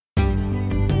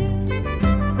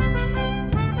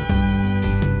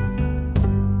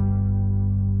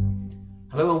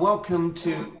Hello and welcome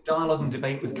to Dialogue and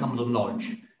Debate with Cumberland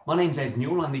Lodge. My name's Ed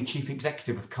Newell, I'm the Chief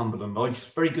Executive of Cumberland Lodge.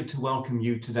 It's very good to welcome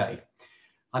you today.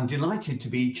 I'm delighted to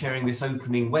be chairing this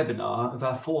opening webinar of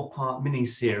our four-part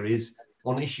mini-series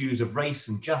on issues of race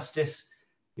and justice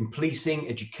in policing,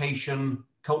 education,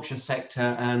 culture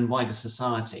sector and wider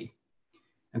society.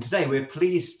 And today we're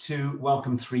pleased to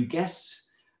welcome three guests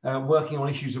working on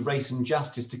issues of race and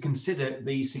justice to consider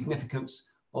the significance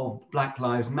of Black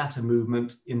Lives Matter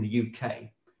movement in the UK.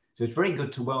 So it's very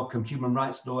good to welcome human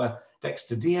rights lawyer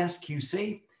Dexter Diaz,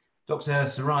 QC, Dr.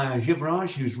 Soraya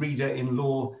Jivraj, who's reader in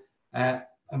law and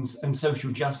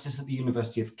social justice at the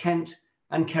University of Kent,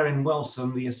 and Karen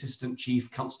Welson, the Assistant Chief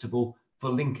Constable for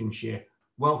Lincolnshire.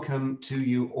 Welcome to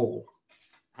you all.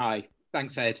 Hi,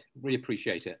 thanks Ed, really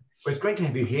appreciate it. Well, it's great to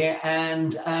have you here,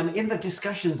 and in the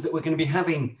discussions that we're going to be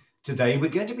having today, we're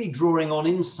going to be drawing on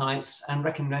insights and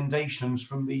recommendations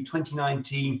from the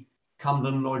 2019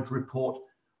 Cumberland Lodge report,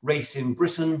 Race in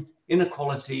Britain,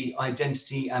 Inequality,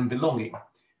 Identity and Belonging.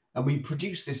 And we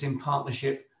produced this in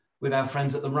partnership with our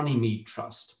friends at the Runnymede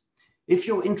Trust. If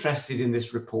you're interested in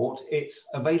this report, it's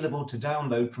available to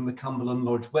download from the Cumberland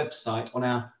Lodge website on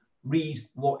our Read,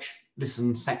 Watch,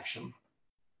 Listen section.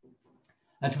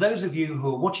 And to those of you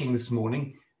who are watching this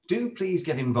morning, do please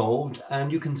get involved,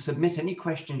 and you can submit any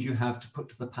questions you have to put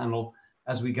to the panel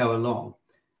as we go along.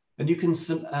 And you can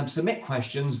submit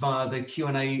questions via the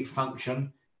Q&A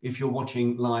function if you're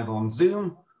watching live on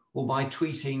Zoom, or by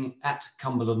tweeting at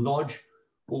Cumberland Lodge,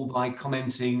 or by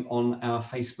commenting on our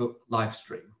Facebook live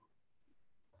stream.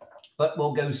 But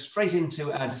we'll go straight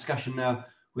into our discussion now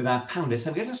with our panelists.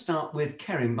 I'm going to start with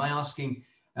Karen by asking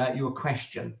you a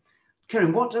question.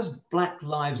 Karen, what does Black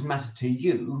Lives Matter to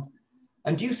you?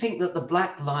 And do you think that the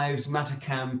Black Lives Matter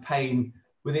campaign,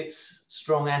 with its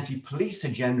strong anti-police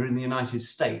agenda in the United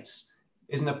States,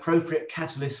 is an appropriate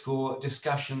catalyst for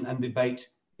discussion and debate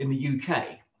in the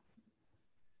UK?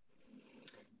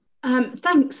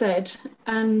 Thanks, Ed.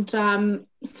 And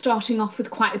starting off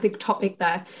with quite a big topic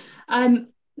there.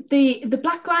 The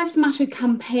Black Lives Matter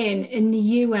campaign in the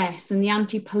US and the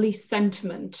anti-police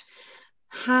sentiment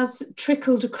has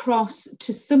trickled across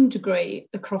to some degree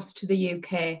across to the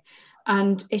UK.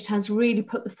 And it has really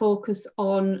put the focus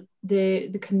on the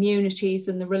communities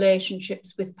and the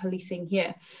relationships with policing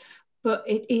here. But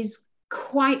it is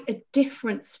quite a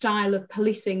different style of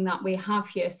policing that we have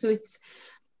here. So it's,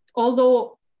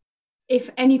 although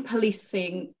if any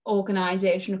policing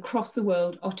organisation across the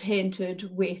world are tainted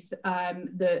with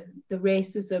the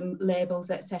racism labels,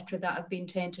 etc., that have been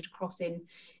tainted across in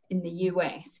the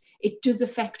US, it does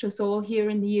affect us all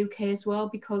here in the UK as well,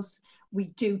 because we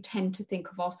do tend to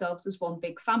think of ourselves as one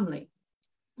big family.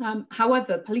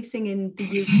 However, policing in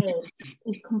the UK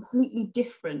is completely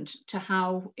different to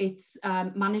how it's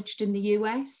managed in the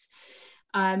US.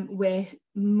 We're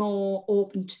more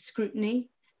open to scrutiny,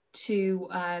 to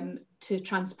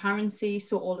transparency,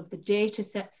 so all of the data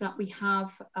sets that we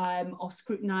have are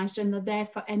scrutinised, and they're there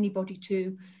for anybody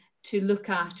to look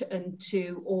at and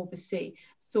to oversee.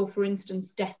 So for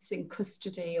instance, deaths in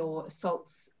custody or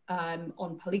assaults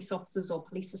on police officers or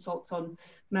police assaults on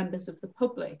members of the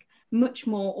public, much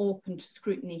more open to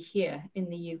scrutiny here in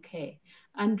the UK.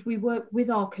 And we work with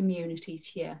our communities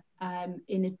here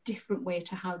in a different way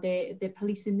to how they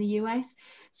police in the US.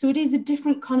 So it is a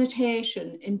different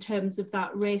connotation in terms of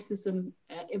that racism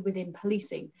within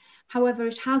policing. However,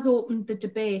 it has opened the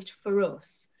debate for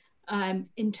us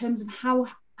in terms of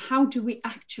how do we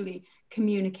actually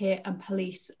communicate and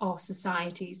police our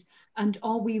societies, and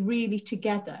are we really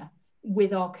together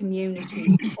with our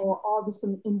communities, or are there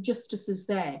some injustices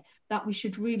there that we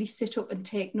should really sit up and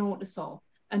take notice of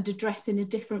and address in a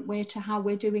different way to how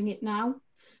we're doing it now?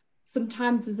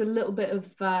 Sometimes there's a little bit of,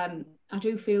 I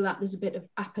do feel that there's a bit of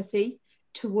apathy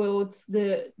towards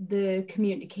the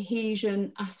community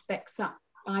cohesion aspects that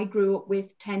I grew up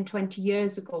with 10, 20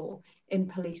 years ago in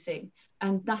policing.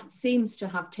 And that seems to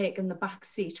have taken the back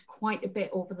seat quite a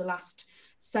bit over the last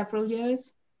several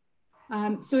years.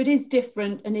 So it is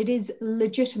different, and it is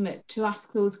legitimate to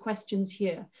ask those questions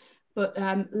here. But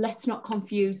let's not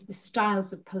confuse the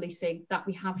styles of policing that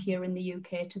we have here in the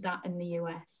UK to that in the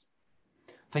US.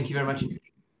 Thank you very much.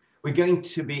 We're going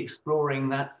to be exploring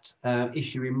that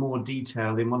issue in more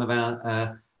detail in one of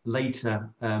our later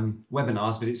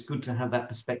webinars, but it's good to have that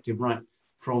perspective right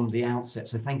from the outset.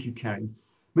 So thank you, Karen.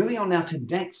 Moving on now to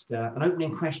Dexter, an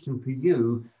opening question for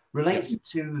you relates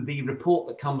to the report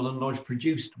that Cumberland Lodge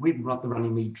produced with the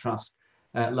Runnymede Trust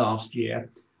last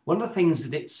year. One of the things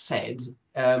that it said,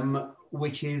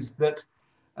 which is that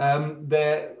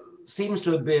there seems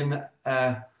to have been,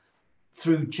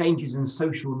 through changes in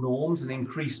social norms and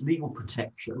increased legal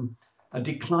protection, a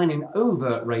decline in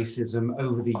overt racism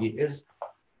over the years,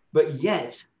 but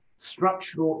yet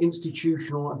structural,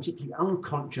 institutional, and particularly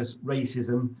unconscious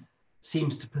racism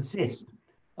seems to persist.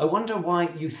 I wonder why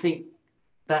you think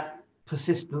that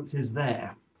persistence is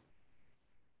there.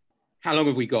 How long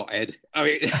have we got, Ed? I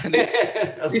mean,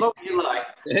 as long as you like.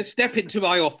 Let's step into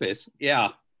my office. Yeah.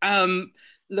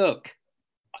 Look,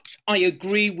 I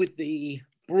agree with the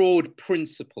broad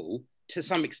principle to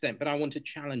some extent, but I want to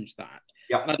challenge that.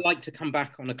 Yeah. And I'd like to come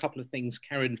back on a couple of things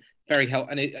Karen very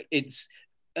helpful. And it's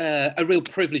a real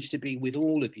privilege to be with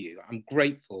all of you. I'm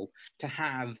grateful to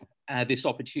have this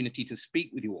opportunity to speak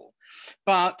with you all.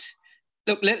 But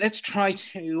look, let's try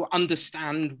to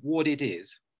understand what it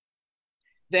is.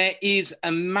 There is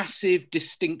a massive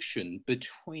distinction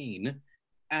between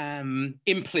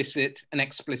implicit and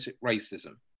explicit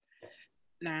racism.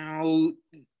 Now,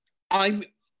 I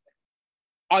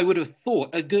would have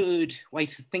thought a good way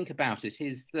to think about it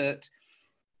is that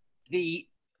the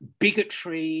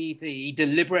bigotry, the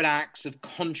deliberate acts of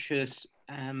conscious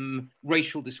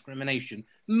racial discrimination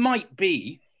might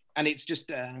be, and it's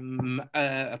just an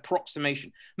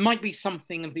approximation, might be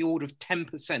something of the order of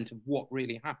 10% of what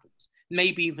really happens,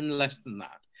 maybe even less than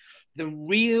that. The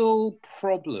real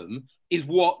problem is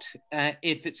what,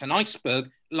 if it's an iceberg,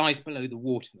 lies below the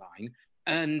waterline,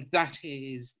 and that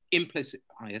is implicit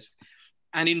bias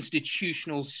and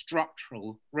institutional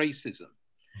structural racism.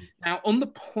 Now, on the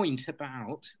point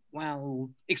about, well,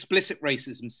 explicit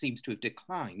racism seems to have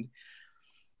declined,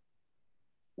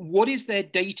 what is their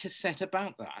data set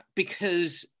about that?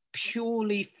 Because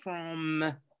purely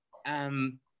from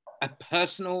a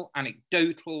personal,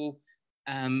 anecdotal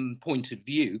point of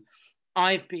view,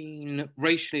 I've been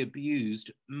racially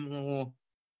abused more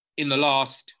in the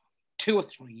last 2 or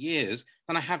 3 years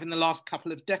than I have in the last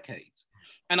couple of decades.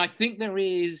 And I think there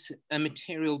is a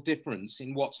material difference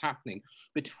in what's happening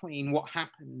between what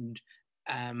happened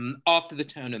after the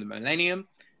turn of the millennium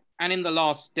and in the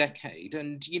last decade.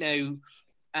 And, you know,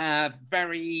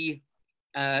 very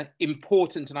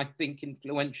important and I think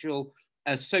influential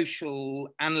social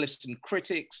analysts and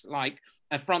critics like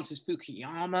Francis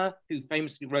Fukuyama, who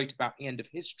famously wrote about the end of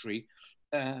history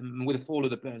with the fall of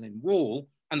the Berlin Wall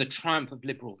and the triumph of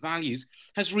liberal values,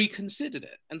 has reconsidered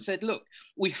it and said, look,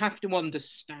 we have to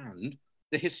understand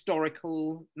the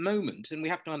historical moment and we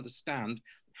have to understand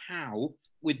how,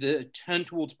 with the turn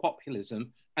towards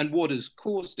populism and what has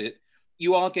caused it,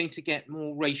 you are going to get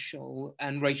more racial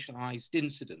and racialized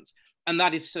incidents. And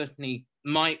that is certainly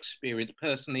my experience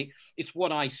personally. It's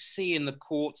what I see in the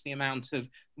courts, the amount of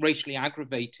racially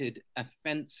aggravated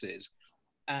offences.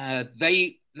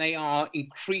 They are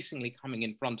increasingly coming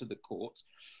in front of the courts,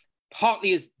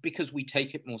 partly is because we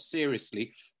take it more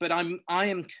seriously, but I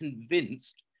am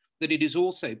convinced that it is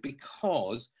also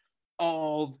because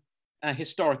of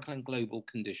historical and global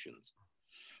conditions.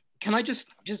 Can I just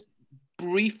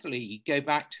briefly go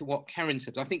back to what Karen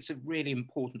said? I think it's a really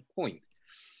important point.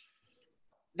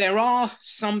 There are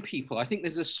some people, I think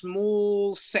there's a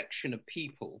small section of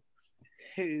people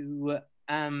who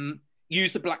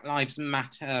use the Black Lives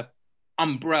Matter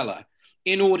umbrella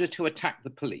in order to attack the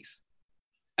police.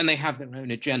 And they have their own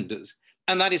agendas.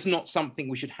 And that is not something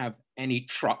we should have any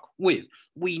truck with.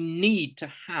 We need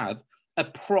to have a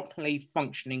properly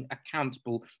functioning,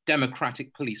 accountable,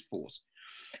 democratic police force.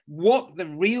 What the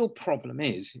real problem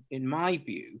is, in my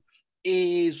view,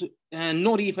 is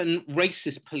not even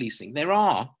racist policing. There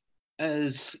are,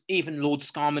 as even Lord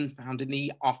Scarman found in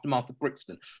the aftermath of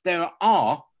Brixton, there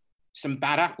are some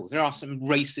bad apples. There are some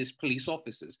racist police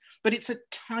officers, but it's a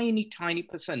tiny, tiny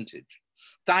percentage.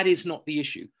 That is not the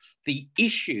issue. The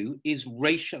issue is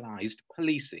racialized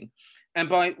policing. And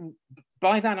by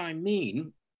that, I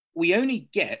mean, we only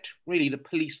get really the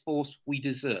police force we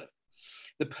deserve.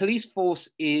 The police force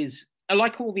is,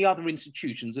 like all the other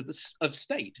institutions of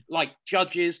state, like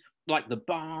judges, like the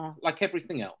bar, like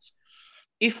everything else.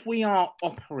 If we are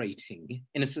operating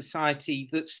in a society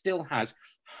that still has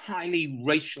highly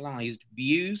racialized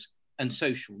views and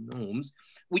social norms,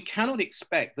 we cannot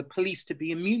expect the police to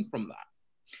be immune from that.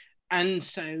 And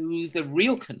so the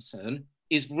real concern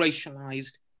is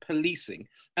racialized policing.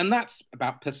 And that's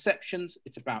about perceptions,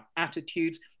 it's about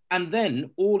attitudes, and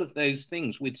then all of those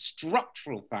things with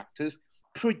structural factors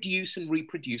produce and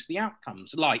reproduce the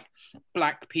outcomes, like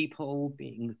Black people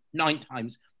being 9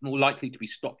 times more likely to be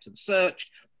stopped and searched,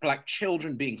 Black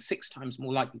children being 6 times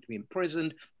more likely to be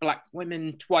imprisoned, Black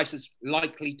women twice as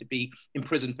likely to be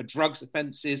imprisoned for drugs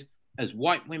offences as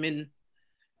white women,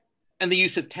 and the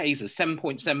use of tasers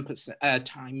 7.7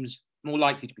 times more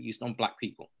likely to be used on Black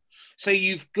people. So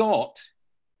you've got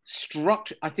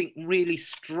I think really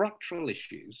structural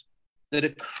issues that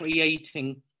are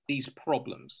creating these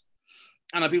problems.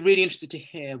 And I'd be really interested to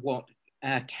hear what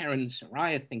Karen and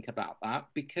Soraya think about that,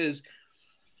 because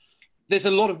there's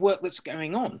a lot of work that's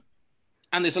going on.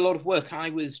 And there's a lot of work. I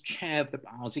was chair of the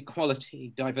bar's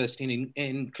Equality, Diversity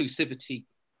and Inclusivity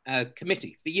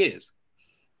Committee for years,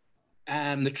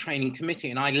 the training committee.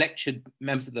 And I lectured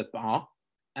members of the bar,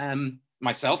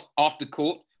 myself, after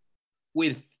court,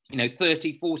 with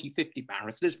 30, 40, 50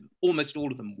 barristers, almost all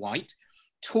of them white,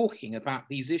 talking about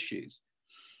these issues.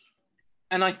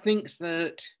 And I think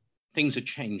that things are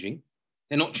changing.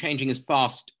 They're not changing as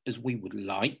fast as we would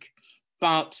like,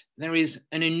 but there is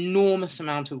an enormous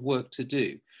amount of work to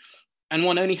do. And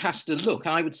one only has to look.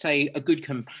 I would say a good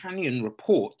companion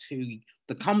report to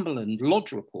the Cumberland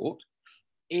Lodge report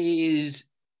is,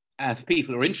 for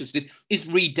people who are interested, is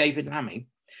read David Lammy.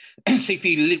 So if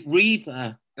you read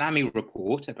the Lammy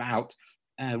report about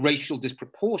racial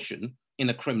disproportion in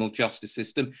the criminal justice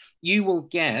system, you will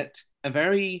get a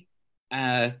very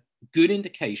good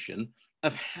indication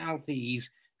of how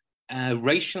these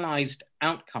racialized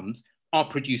outcomes are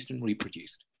produced and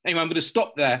reproduced. Anyway, I'm going to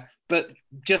stop there, but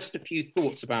just a few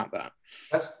thoughts about that.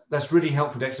 That's really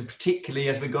helpful, Dexter, particularly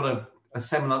as we've got a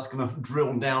seminar that's going to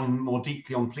drill down more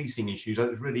deeply on policing issues.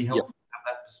 It's really helpful to have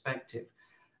that perspective.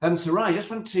 Soraya, I just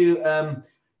want to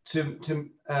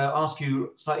ask you a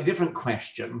slightly different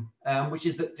question, which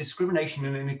is that discrimination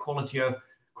and inequality are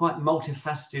quite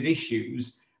multifaceted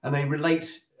issues, and they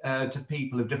relate to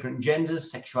people of different genders,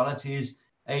 sexualities,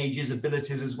 ages,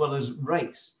 abilities, as well as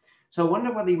race. So I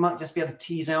wonder whether you might just be able to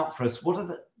tease out for us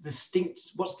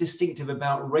what's distinctive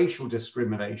about racial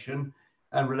discrimination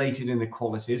and related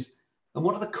inequalities, and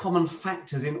what are the common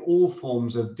factors in all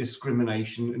forms of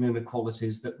discrimination and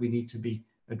inequalities that we need to be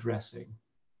addressing?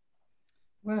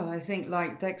 Well, I think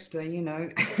like Dexter,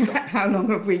 how long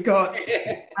have we got?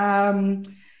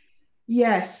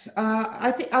 Yes,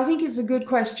 I think it's a good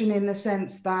question in the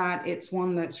sense that it's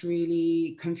one that's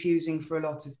really confusing for a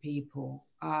lot of people.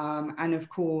 And of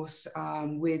course,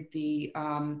 with the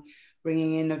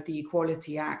bringing in of the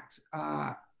Equality Act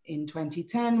in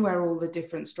 2010, where all the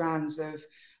different strands of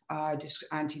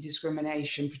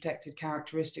anti-discrimination, protected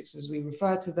characteristics, as we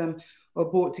refer to them, were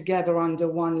brought together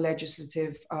under one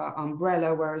legislative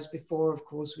umbrella, whereas before, of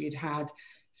course, we'd had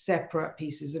separate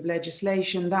pieces of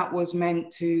legislation that was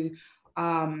meant to,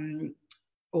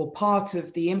 or part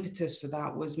of the impetus for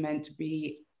that was meant to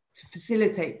be to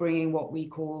facilitate bringing what we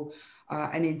call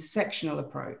an intersectional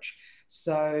approach.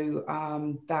 So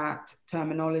that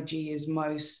terminology is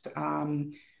most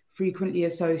frequently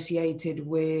associated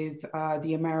with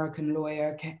the American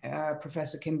lawyer,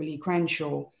 Professor Kimberly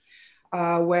Crenshaw,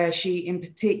 where she in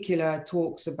particular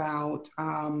talks about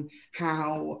how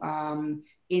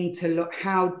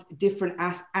different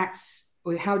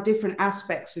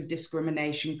aspects of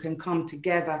discrimination can come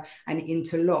together and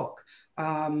interlock,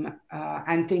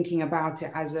 and thinking about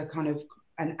it as a kind of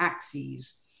an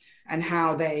axis, and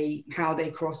how they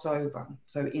cross over,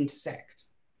 so intersect.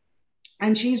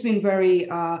 And she's been very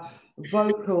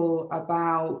vocal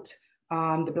about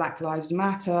the Black Lives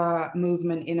Matter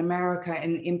movement in America,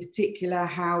 and in particular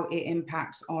how it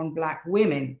impacts on Black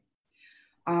women.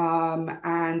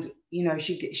 And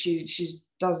she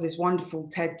does this wonderful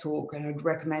TED talk, and I'd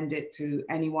recommend it to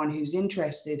anyone who's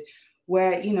interested,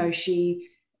 where she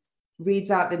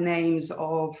reads out the names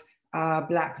of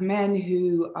Black men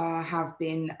who have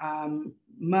been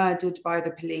murdered by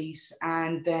the police,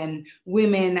 and then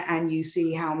women, and you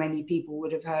see how many people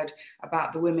would have heard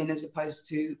about the women as opposed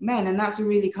to men. And that's a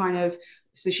really kind of,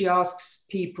 so she asks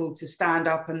people to stand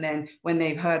up, and then when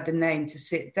they've heard the name to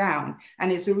sit down.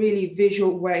 And it's a really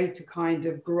visual way to kind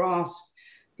of grasp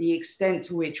the extent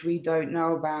to which we don't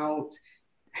know about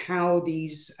how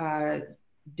these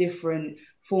different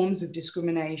forms of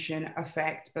discrimination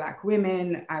affect Black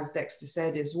women, as Dexter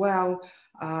said as well,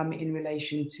 in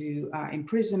relation to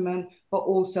imprisonment, but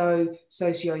also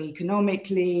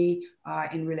socioeconomically,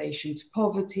 in relation to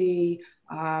poverty.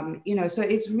 So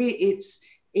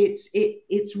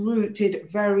it's rooted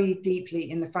very deeply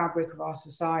in the fabric of our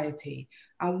society.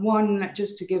 And one,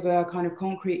 just to give a kind of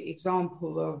concrete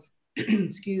example of,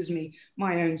 excuse me,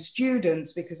 my own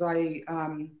students, because I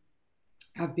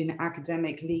have been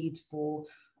academic lead for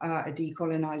a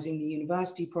Decolonizing the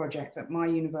University project at my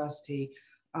university.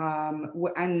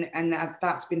 And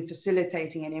that's been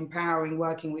facilitating and empowering,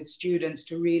 working with students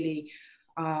to really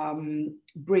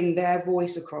bring their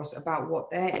voice across about what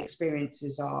their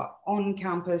experiences are on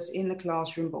campus, in the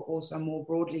classroom, but also more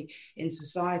broadly in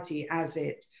society as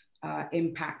it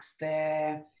impacts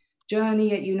their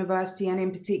journey at university, and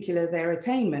in particular their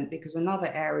attainment, because another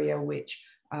area which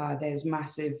there's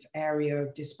massive area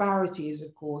of disparity is,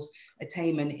 of course,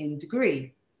 attainment in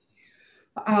degree.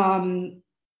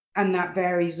 And that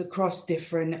varies across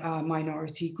different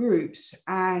minority groups.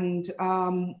 And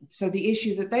so the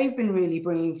issue that they've been really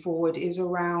bringing forward is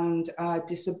around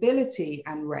disability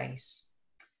and race.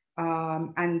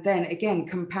 And then again,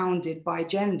 compounded by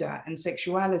gender and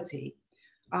sexuality.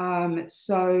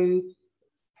 So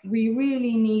we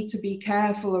really need to be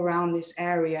careful around this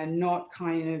area, not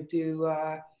kind of do,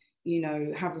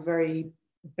 have a very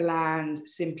bland,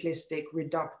 simplistic,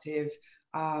 reductive,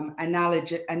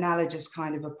 analogous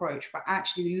kind of approach, but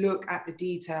actually look at the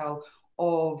detail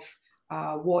of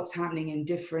what's happening in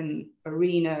different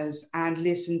arenas and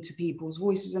listen to people's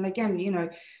voices. And again,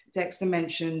 Dexter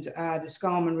mentioned the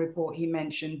Scarman report, he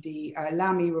mentioned the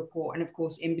Lamy report, and of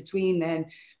course, in between then,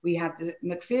 we had the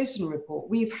Macpherson report.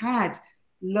 We've had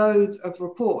loads of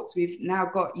reports. We've now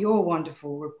got your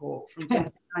wonderful report from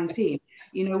 2019.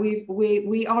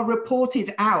 We are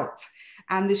reported out,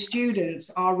 and the students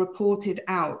are reported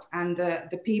out, and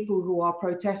the people who are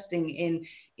protesting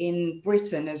in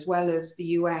Britain as well as the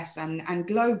US and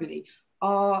globally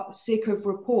are sick of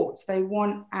reports. They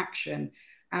want action.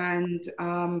 And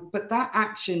but that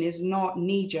action is not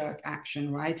knee-jerk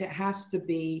action, right? It has to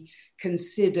be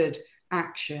considered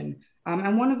action.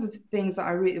 And one of the points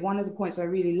I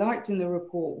really liked in the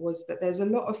report was that there's a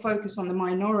lot of focus on the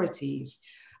minorities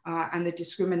and the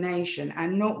discrimination,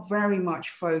 and not very much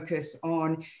focus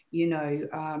on,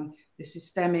 the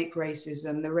systemic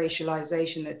racism, the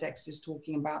racialization that Dexter's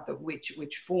talking about, that which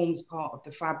forms part of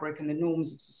the fabric and the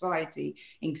norms of society,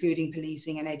 including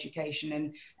policing and education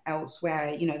and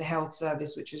elsewhere, the health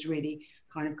service, which has really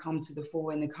kind of come to the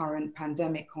fore in the current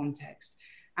pandemic context.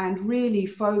 And really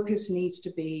focus needs to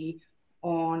be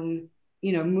on,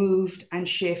 moved and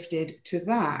shifted to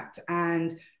that,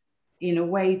 and in a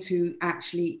way to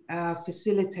actually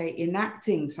facilitate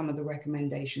enacting some of the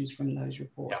recommendations from those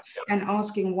reports, and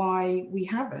asking why we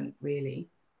haven't really.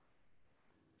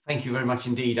 Thank you very much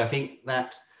indeed. I think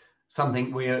that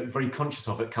something we're very conscious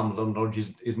of at Cumberland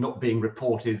Lodge is not being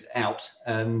reported out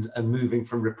and moving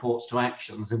from reports to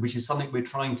actions, which is something we're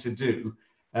trying to do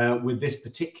with this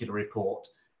particular report,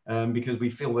 because we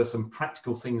feel there's some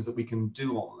practical things that we can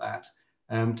do on that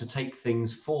to take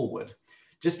things forward.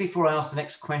 Just before I ask the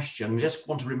next question, I just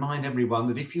want to remind everyone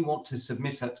that if you want to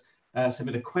submit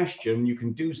a question, you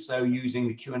can do so using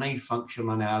the Q&A function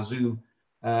on our Zoom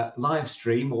live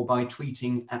stream, or by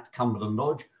tweeting at Cumberland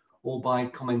Lodge, or by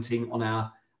commenting on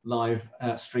our live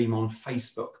stream on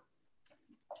Facebook.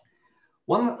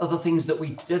 One of the things that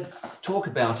we did talk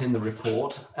about in the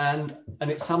report, and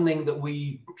it's something that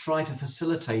we try to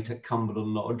facilitate at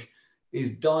Cumberland Lodge,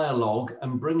 is dialogue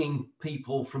and bringing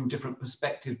people from different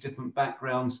perspectives, different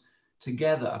backgrounds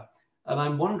together. And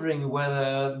I'm wondering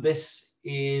whether this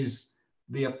is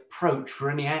the approach for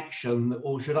any action,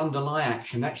 or should underlie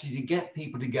action, actually to get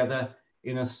people together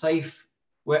in a safe,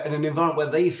 in an environment where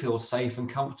they feel safe and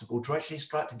comfortable, to actually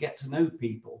start to get to know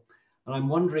people. And I'm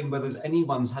wondering whether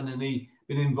anyone's been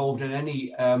involved in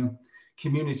any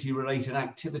community-related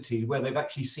activities where they've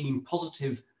actually seen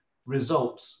positive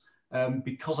results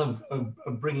because of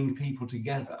bringing people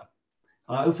together.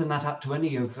 I open that up to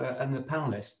any of the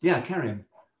panelists. Yeah, Karen.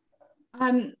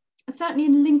 Certainly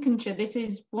in Lincolnshire, this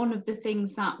is one of the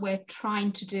things that we're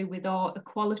trying to do with our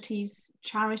Equalities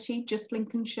charity, Just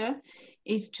Lincolnshire,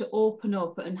 is to open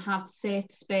up and have safe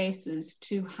spaces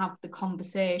to have the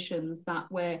conversations that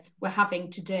we're having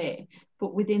today,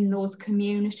 but within those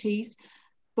communities,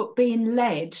 but being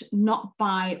led not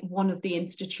by one of the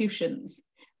institutions,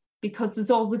 because there's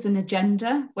always an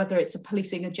agenda, whether it's a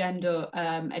policing agenda,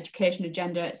 education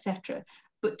agenda, etc.,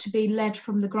 but to be led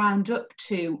from the ground up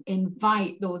to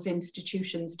invite those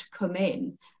institutions to come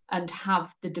in and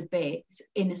have the debates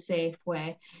in a safe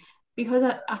way. Because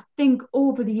I think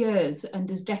over the years, and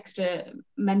as Dexter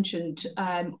mentioned,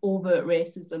 overt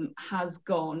racism has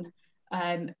gone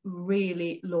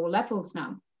really low levels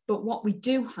now. But what we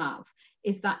do have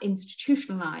is that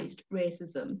institutionalized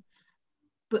racism.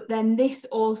 But then this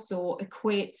also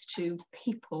equates to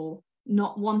people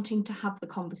not wanting to have the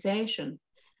conversation.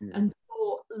 Yeah. And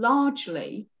so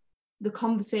largely, the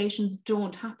conversations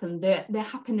don't happen. They're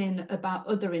happening about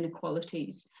other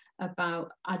inequalities,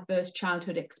 about adverse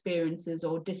childhood experiences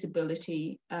or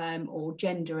disability or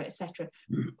gender, etc.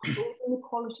 Those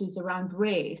inequalities around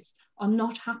race are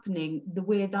not happening the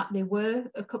way that they were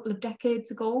a couple of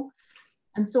decades ago.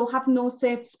 And so having those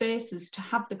safe spaces to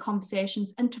have the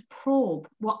conversations and to probe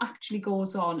what actually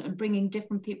goes on and bringing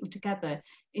different people together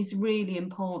is really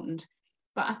important.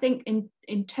 But I think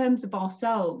in terms of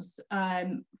ourselves,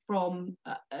 as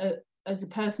a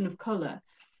person of colour,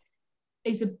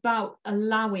 is about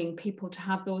allowing people to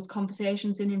have those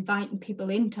conversations and inviting people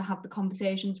in to have the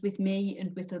conversations with me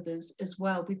and with others as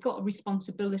well. We've got a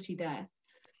responsibility there.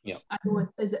 Yeah. I know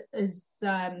as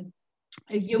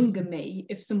a younger me,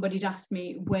 if somebody had asked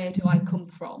me, where do I come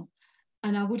from?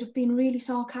 And I would have been really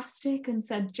sarcastic and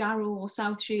said Jarrow or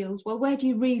South Shields. Well, where do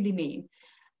you really mean?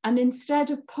 And instead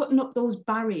of putting up those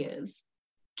barriers,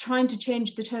 trying to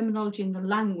change the terminology and the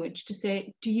language to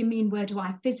say, do you mean where do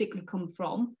I physically come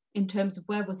from in terms of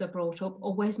where was I brought up,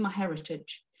 or where's my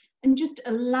heritage? And just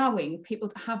allowing people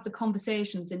to have the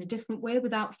conversations in a different way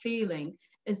without feeling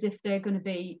as if they're going to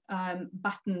be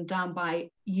battened down by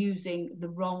using the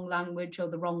wrong language or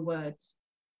the wrong words.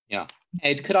 Yeah.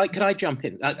 Ed, could I jump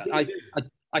in?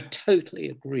 I totally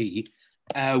agree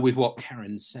with what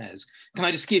Karen says. Can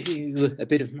I just give you a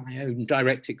bit of my own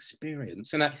direct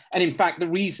experience? And in fact, the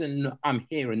reason I'm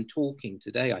here and talking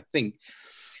today, I think,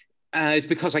 is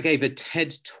because I gave a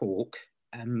TED talk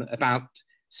about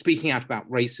speaking out about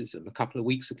racism a couple of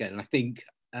weeks ago. And I think,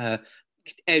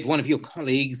 Ed, one of your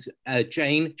colleagues,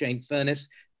 Jane Furness,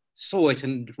 saw it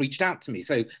and reached out to me.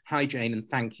 So hi, Jane, and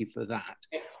thank you for that.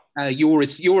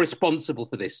 You're responsible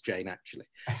for this, Jane, actually.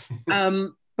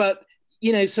 But,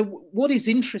 you know, so what is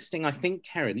interesting, I think,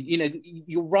 Karen, you know,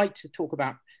 you're right to talk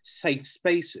about safe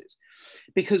spaces,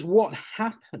 because what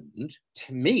happened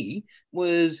to me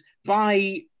was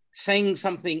by saying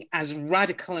something as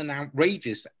radical and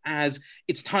outrageous as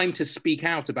it's time to speak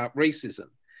out about racism,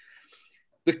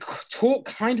 the talk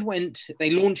kind of went,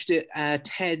 they launched it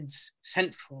TED's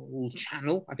Central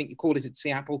channel, I think you called it at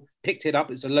Seattle, picked it up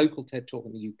as a local TED talk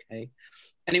in the UK,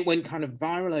 and it went kind of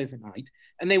viral overnight.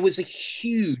 And there was a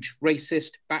huge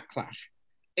racist backlash,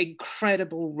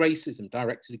 incredible racism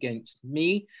directed against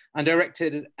me and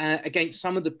directed against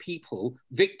some of the people,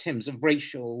 victims of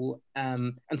racial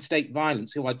and state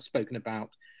violence who I'd spoken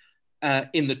about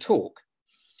in the talk.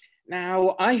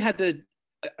 Now, I had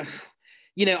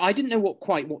you know, I didn't know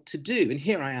quite what to do. And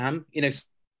here I am, you know,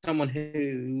 someone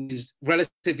who is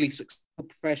relatively successful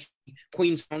professionally,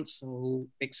 Queen's Counsel,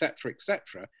 etc.,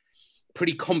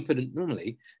 pretty confident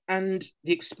normally. And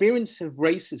the experience of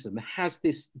racism has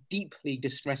this deeply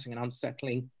distressing and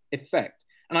unsettling effect.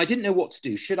 And I didn't know what to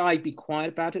do. Should I be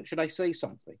quiet about it? Should I say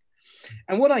something?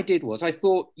 And what I did was I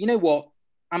thought, you know what?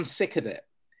 I'm sick of it.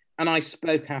 And I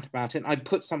spoke out about it. I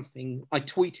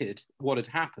tweeted what had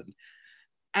happened.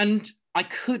 And I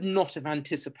could not have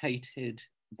anticipated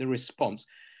the response.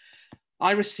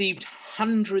 I received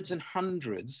hundreds and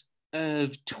hundreds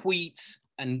of tweets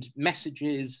and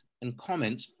messages and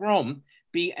comments from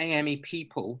BAME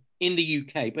people in the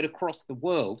UK, but across the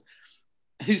world,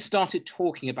 who started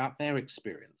talking about their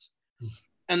experience.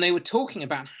 And they were talking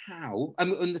about how,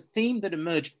 and the theme that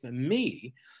emerged for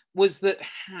me was that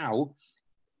how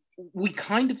we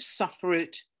kind of suffer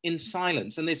it in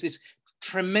silence. And there's this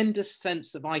tremendous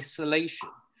sense of isolation.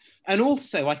 And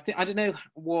also, I don't know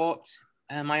what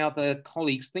my other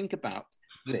colleagues think about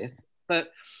this,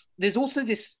 but there's also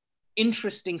this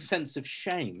interesting sense of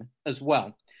shame as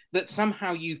well, that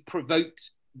somehow you've provoked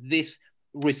this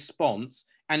response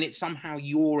and it's somehow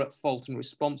you're at fault and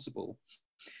responsible.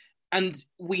 And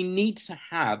we need to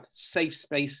have safe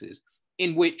spaces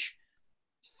in which,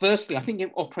 firstly, I think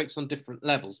it operates on different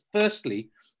levels. Firstly,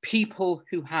 people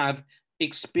who have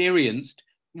experienced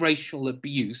racial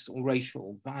abuse or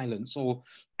racial violence or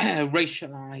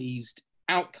racialized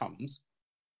outcomes,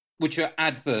 which are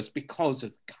adverse because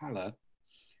of color,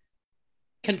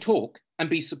 can talk and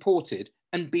be supported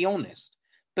and be honest.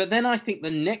 But then I think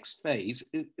the next phase,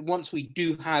 once we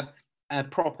do have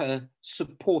proper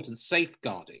support and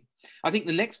safeguarding, I think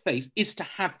the next phase is to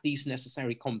have these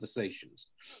necessary conversations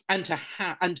and to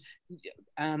have, and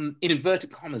in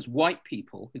inverted commas, white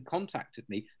people who contacted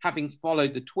me, having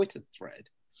followed the Twitter thread,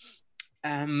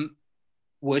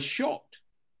 were shocked.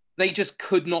 They just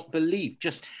could not believe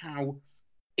just how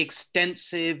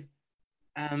extensive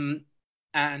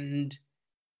and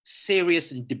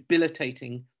serious and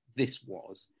debilitating this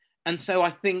was. And so I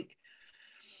think,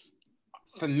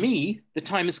 for me, the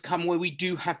time has come where we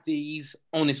do have these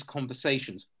honest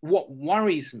conversations. What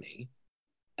worries me,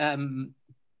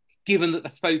 given that the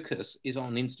focus is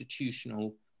on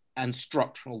institutional and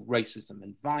structural racism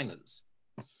and violence,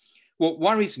 what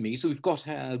worries me is we've got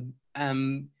a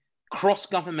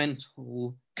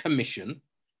cross-governmental commission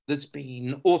that's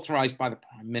been authorized by the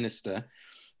Prime Minister.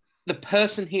 The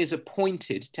person he has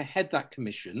appointed to head that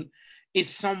commission is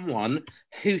someone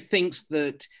who thinks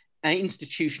that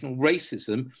institutional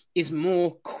racism is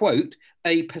more, quote,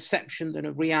 a perception than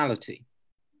a reality.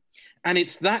 And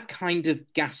it's that kind of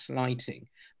gaslighting,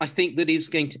 I think, that is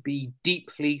going to be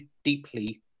deeply,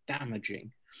 deeply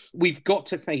damaging. We've got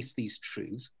to face these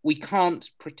truths. We can't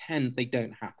pretend they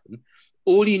don't happen.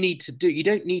 All you need to do, you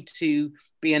don't need to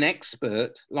be an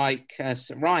expert like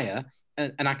Soraya,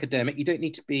 an academic. You don't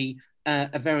need to be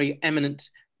a very eminent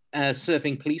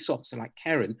serving police officer like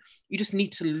Keren. You just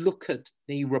need to look at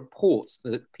the reports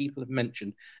that people have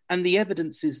mentioned, and the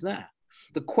evidence is there.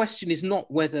 The question is not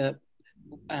whether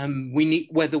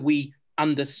we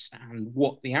understand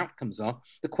what the outcomes are.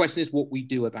 The question is what we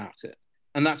do about it.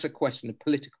 And that's a question of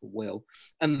political will.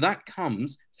 And that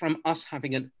comes from us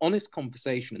having an honest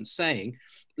conversation and saying,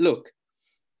 look,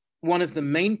 one of the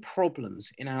main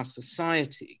problems in our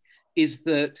society is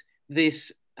that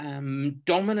this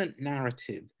dominant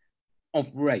narrative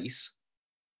of race,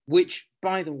 which,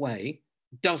 by the way,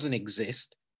 doesn't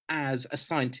exist as a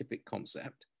scientific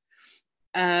concept,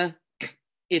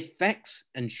 affects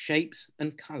and shapes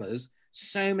and colors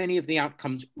so many of the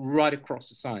outcomes right across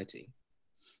society.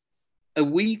 Are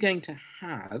we going to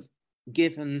have,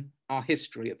 given our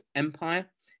history of empire,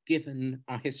 given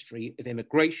our history of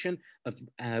immigration, of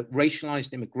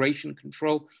racialized immigration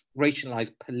control,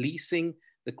 racialized policing,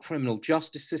 the criminal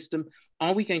justice system,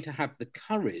 are we going to have the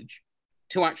courage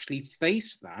to actually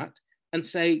face that and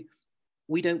say,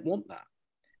 we don't want that?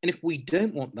 And if we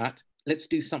don't want that, let's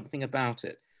do something about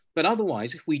it. But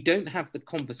otherwise, if we don't have the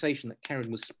conversation that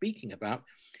Keren was speaking about,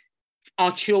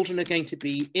 our children are going to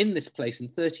be in this place in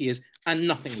 30 years and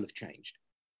nothing will have changed.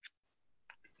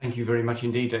 Thank you very much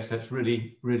indeed, Dex. That's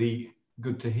really, really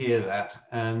good to hear that.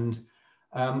 And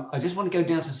I just want to go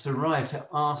down to Soraya to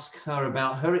ask her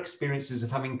about her experiences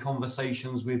of having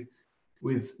conversations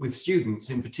with students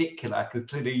in particular, because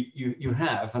clearly you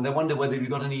have, and I wonder whether you've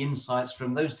got any insights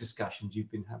from those discussions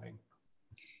you've been having.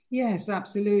 Yes,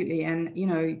 absolutely. And, you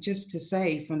know, just to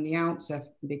say from the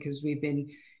outset, because we've been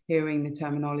hearing the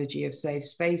terminology of safe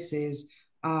spaces,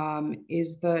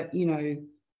 is that, you know,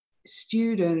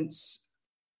 students,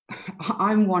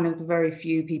 I'm one of the very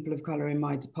few people of color in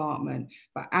my department,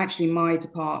 but actually my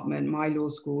department, my law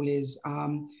school is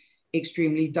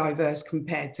extremely diverse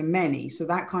compared to many. So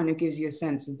that kind of gives you a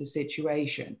sense of the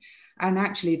situation. And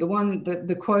actually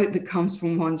the quote that comes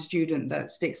from one student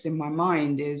that sticks in my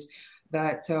mind is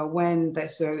that when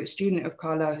there's a student of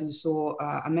color who saw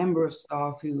a member of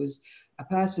staff who was a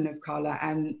person of color,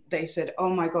 and they said, oh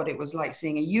my God, it was like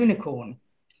seeing a unicorn,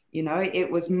 you know, it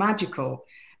was magical,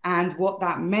 and what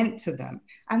that meant to them.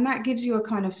 And that gives you a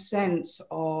kind of sense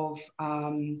of,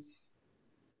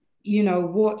 you know,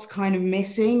 what's kind of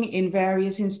missing in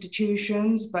various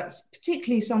institutions, but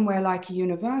particularly somewhere like a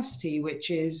university, which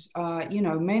is, you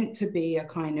know, meant to be a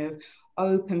kind of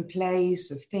open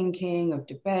place of thinking, of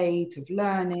debate, of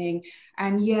learning.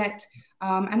 And yet,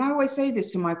 and I always say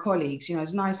this to my colleagues, you know,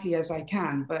 as nicely as I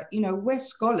can, but, you know, we're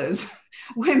scholars,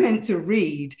 we're meant to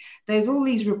read. There's all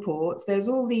these reports, there's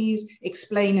all these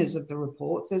explainers of the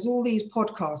reports, there's all these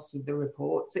podcasts of the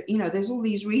reports, you know, there's all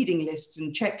these reading lists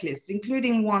and checklists,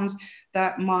 including ones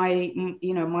that my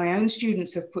own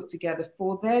students have put together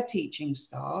for their teaching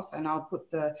staff. And I'll put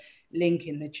the link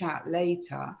in the chat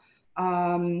later.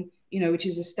 You know, which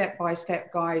is a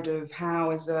step-by-step guide of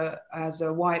how, as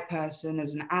a white person,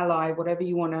 as an ally, whatever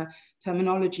you want to,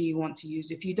 terminology you want to use,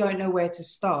 if you don't know where to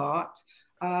start,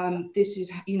 this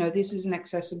is an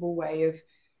accessible way of,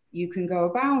 you can go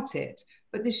about it.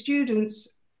 But the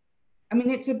students, I mean,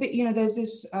 it's a bit, you know, there's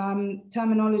this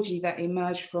terminology that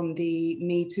emerged from the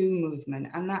Me Too movement,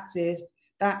 and that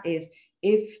is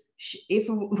if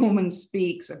a woman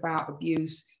speaks about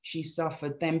abuse she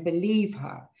suffered, then believe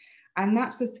her. And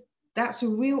that's a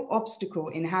real obstacle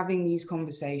in having these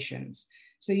conversations.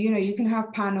 So, you know, you can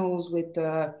have panels with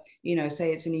the, you know,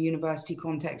 say it's in a university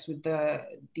context with the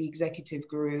executive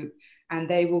group, and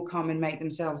they will come and make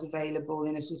themselves available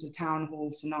in a sort of town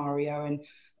hall scenario and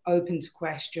open to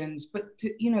questions. But,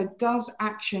 you know, does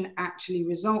action actually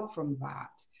result from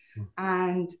that?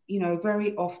 And, you know,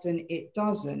 very often it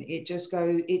doesn't. It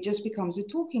just becomes a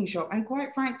talking shop. And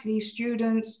quite frankly,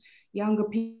 students, younger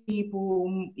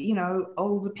people, you know,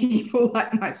 older people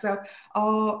like myself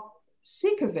are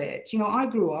sick of it. You know, I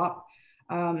grew up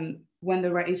when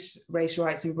the race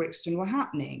riots in Brixton were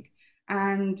happening.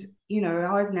 And, you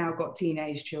know, I've now got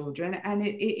teenage children, and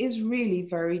it is really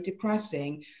very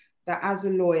depressing that as a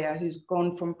lawyer who's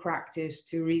gone from practice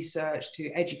to research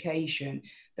to education,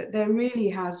 that there really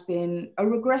has been a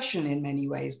regression in many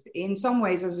ways. In some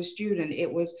ways, as a student,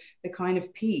 it was the kind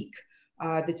of peak.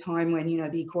 The time when, you know,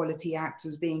 the Equality Act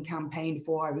was being campaigned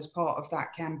for, I was part of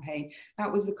that campaign.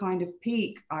 That was the kind of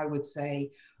peak, I would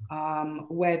say,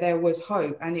 where there was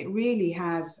hope. And it really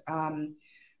has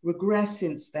regressed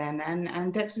since then.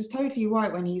 And Dexter's totally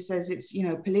right when he says it's, you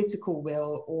know, political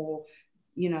will or,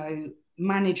 you know,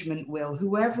 management will,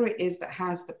 whoever it is that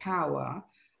has the power,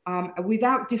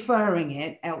 without deferring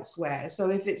it elsewhere. So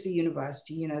if it's a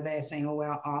university, you know, they're saying, oh,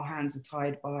 well, our hands are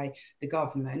tied by the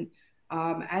government.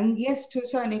 And yes, to a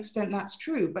certain extent, that's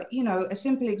true. But, you know, a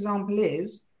simple example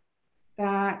is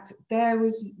that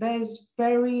there's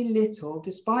very little,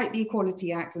 despite the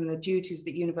Equality Act and the duties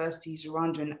that universities are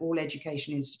under and all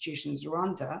education institutions are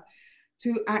under,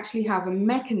 to actually have a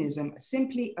mechanism,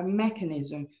 simply a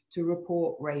mechanism to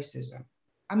report racism.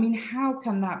 I mean, how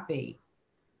can that be?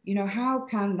 You know, how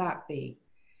can that be?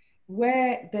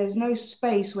 Where there's no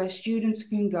space where students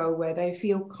can go where they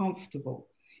feel comfortable.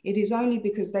 It is only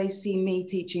because they see me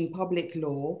teaching public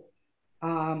law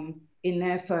in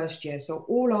their first year. So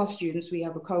all our students, we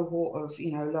have a cohort of,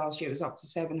 you know, last year it was up to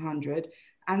 700.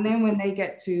 And then when they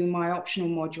get to my optional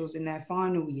modules in their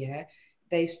final year,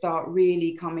 they start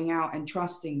really coming out and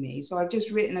trusting me. So I've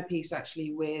just written a piece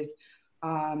actually with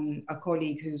a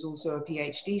colleague who's also a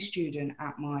PhD student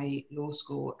at my law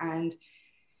school. And,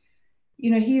 you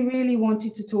know, he really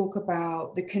wanted to talk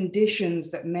about the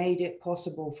conditions that made it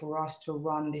possible for us to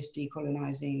run this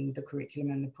Decolonizing the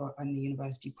Curriculum and the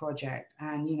University project.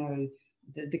 And, you know,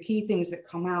 the key things that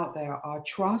come out there are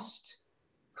trust,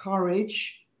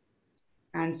 courage,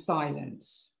 and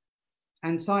silence.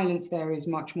 And silence there is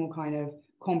much more kind of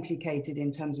complicated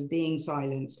in terms of being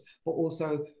silenced, but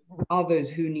also others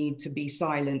who need to be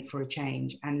silent for a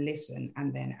change and listen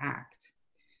and then act.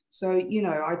 So, you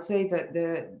know, I'd say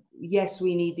that yes,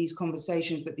 we need these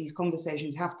conversations, but these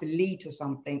conversations have to lead to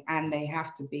something, and they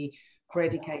have to be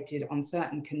predicated on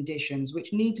certain conditions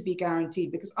which need to be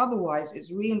guaranteed, because otherwise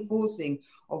it's reinforcing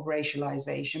of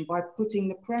racialization by putting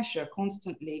the pressure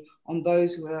constantly on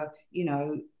those who are, you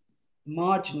know,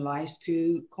 marginalized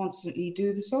to constantly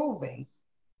do the solving.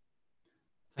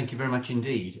 Thank you very much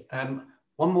indeed.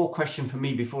 One more question for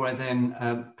me before I then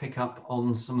pick up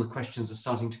on some of the questions that are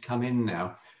starting to come in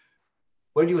now.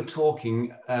 When you were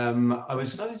talking, I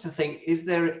was starting to think,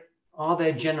 are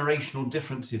there generational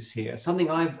differences here?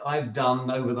 Something I've done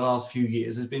over the last few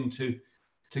years has been to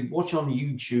watch on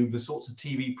YouTube the sorts of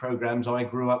TV programs I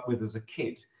grew up with as a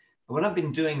kid. And when I've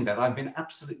been doing that, I've been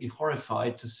absolutely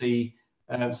horrified to see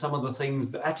some of the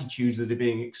things, the attitudes that are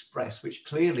being expressed, which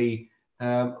clearly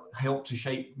helped to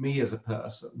shape me as a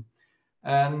person.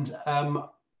 And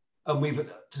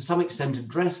we've, to some extent,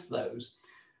 addressed those.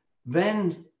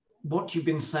 Then what you've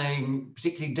been saying,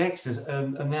 particularly Dexter,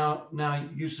 and now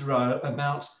Yusra,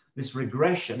 about this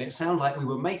regression, it sounded like we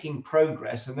were making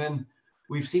progress, and then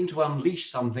we've seemed to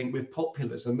unleash something with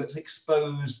populism that's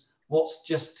exposed what's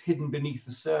just hidden beneath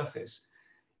the surface.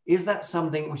 Is that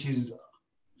something which is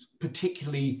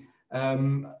particularly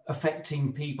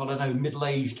affecting people, I know,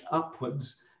 middle-aged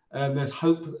upwards? There's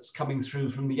hope that's coming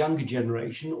through from the younger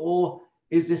generation, or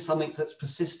is this something that's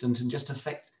persistent and just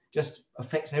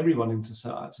affects everyone in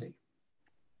society?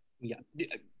 Yeah,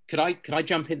 could I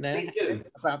jump in there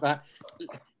about that?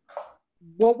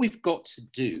 What we've got to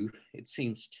do, it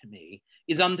seems to me,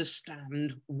 is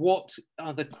understand what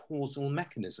are the causal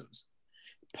mechanisms.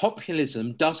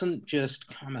 Populism doesn't just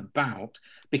come about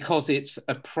because it's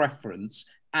a preference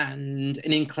and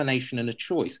an inclination and a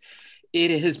choice.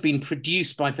 It has been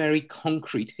produced by very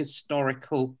concrete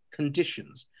historical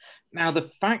conditions. Now, the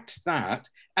fact that,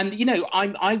 and, you know,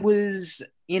 I was,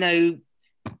 you know,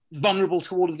 vulnerable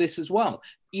to all of this as well.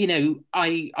 You know,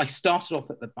 I started off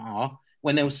at the bar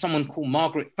when there was someone called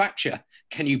Margaret Thatcher,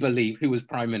 can you believe, who was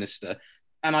Prime Minister?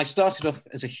 And I started off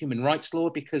as a human rights lawyer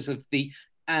because of the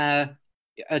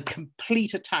a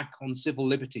complete attack on civil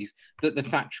liberties that the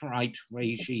Thatcherite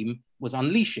regime was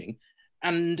unleashing.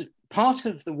 And part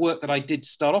of the work that I did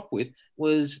start off with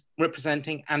was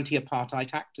representing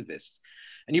anti-apartheid activists.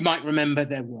 And you might remember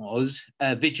there was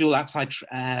a vigil outside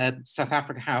South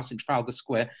Africa House in Trafalgar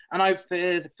Square. And for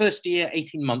the first year,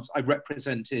 18 months, I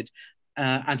represented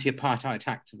anti-apartheid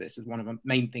activists as one of the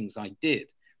main things I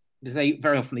did. Because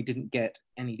very often they didn't get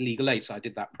any legal aid, so I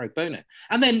did that pro bono.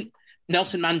 And then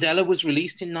Nelson Mandela was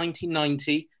released in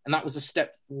 1990, and that was a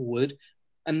step forward.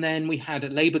 And then we had a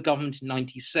Labour government in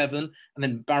 97, and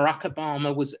then Barack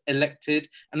Obama was elected,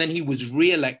 and then he was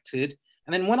re-elected.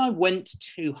 And then when I went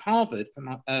to Harvard for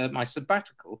my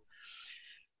sabbatical,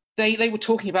 they were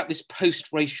talking about this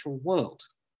post-racial world.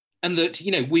 And that,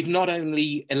 you know, we've not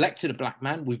only elected a black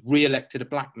man, we've re-elected a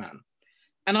black man.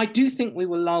 And I do think we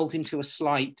were lulled into a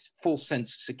slight false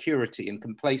sense of security and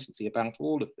complacency about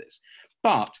all of this.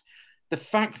 But the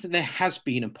fact that there has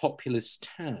been a populist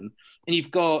turn, and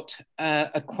you've got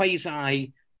a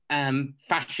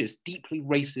quasi-fascist, deeply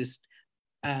racist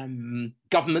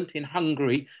government in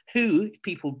Hungary, who, if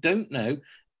people don't know,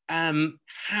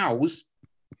 house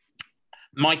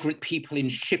migrant people in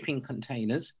shipping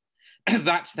containers.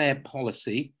 That's their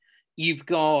policy. You've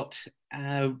got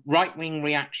right-wing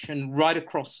reaction right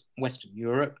across Western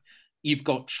Europe. You've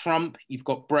got Trump, you've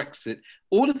got Brexit.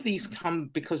 All of these come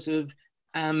because of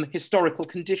historical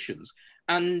conditions.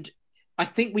 And I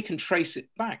think we can trace it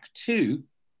back to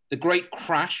the great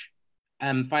crash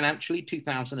financially,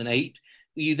 2008.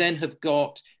 You then have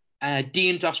got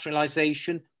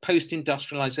deindustrialization,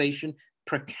 post-industrialization,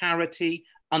 precarity,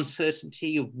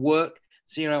 uncertainty of work,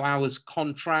 0 hours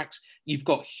contracts. You've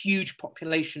got huge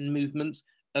population movements.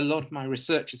 A lot of my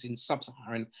research is in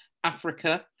sub-Saharan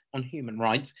Africa on human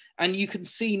rights. And you can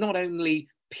see not only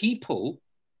people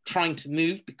trying to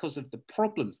move because of the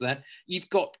problems there, you've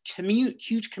got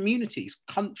huge communities,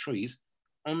 countries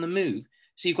on the move.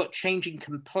 So you've got changing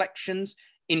complexions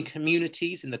in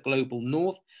communities in the global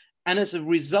north. And as a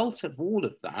result of all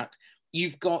of that,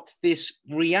 you've got this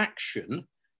reaction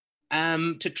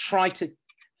to try to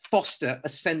foster a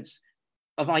sense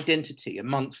of identity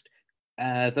amongst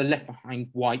the left behind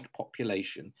white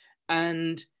population.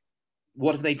 And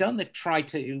what have they done? They've tried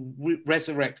to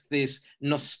resurrect this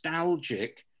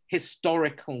nostalgic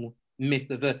historical myth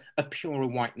of a purer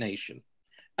white nation.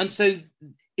 And so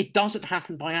it doesn't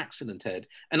happen by accident, Ed.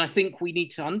 And I think we need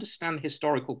to understand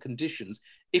historical conditions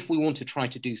if we want to try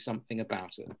to do something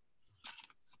about it.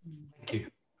 Thank you.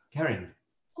 Karen.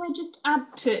 Can I just add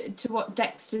to what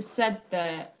Dexter said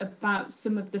there about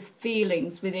some of the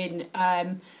feelings within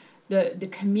the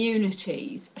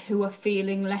communities who are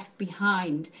feeling left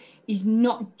behind is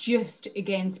not just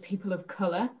against people of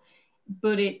colour,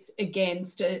 but it's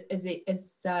against, as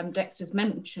Dexter's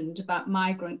mentioned, about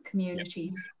migrant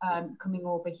communities coming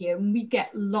over here. And we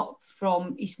get lots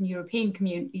from Eastern European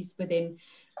communities within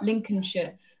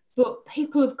Lincolnshire. But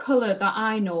people of colour that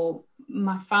I know,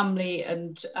 my family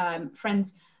and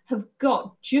friends, have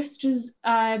got just as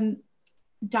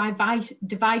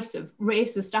divisive,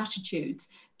 racist attitudes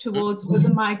towards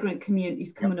other migrant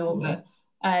communities coming over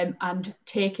and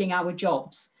taking our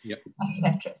jobs,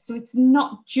 etc. So it's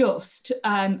not just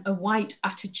a white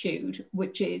attitude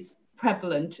which is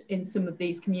prevalent in some of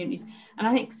these communities. And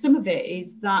I think some of it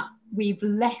is that we've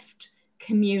left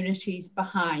communities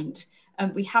behind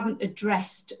and we haven't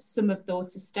addressed some of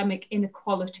those systemic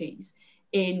inequalities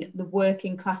in the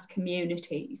working class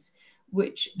communities,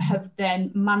 which have then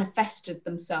manifested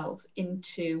themselves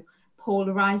into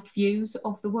polarized views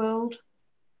of the world.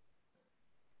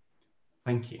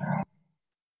 Thank you.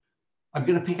 I'm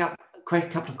going to pick up a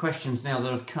couple of questions now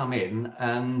that have come in,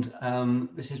 and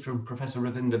this is from Professor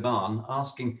Ravinder Bhan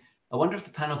asking, I wonder if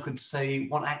the panel could say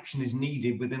what action is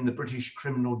needed within the British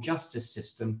criminal justice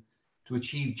system to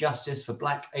achieve justice for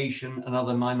Black, Asian and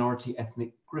other minority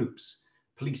ethnic groups,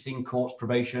 policing, courts,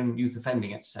 probation, youth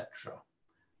offending, etc.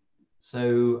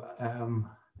 So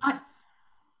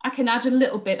I can add a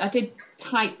little bit. I did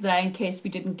type there in case we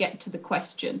didn't get to the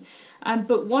question.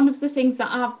 But one of the things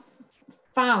that I've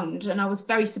found, and I was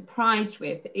very surprised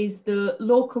with, is the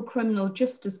local criminal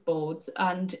justice boards,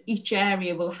 and each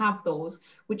area will have those,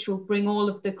 which will bring all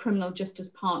of the criminal justice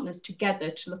partners together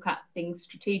to look at things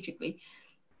strategically.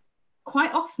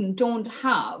 Quite often don't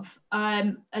have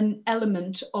an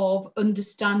element of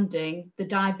understanding the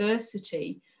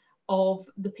diversity of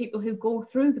the people who go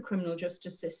through the criminal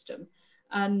justice system.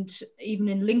 And even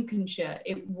in Lincolnshire,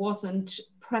 it wasn't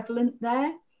prevalent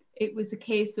there. It was a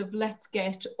case of let's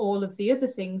get all of the other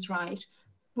things right,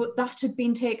 but that had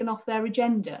been taken off their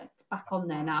agenda. It's back on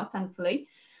there now, thankfully.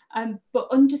 But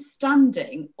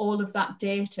understanding all of that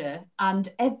data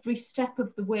and every step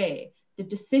of the way, the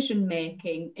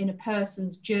decision-making in a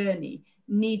person's journey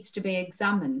needs to be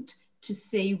examined to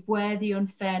see where the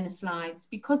unfairness lies,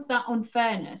 because that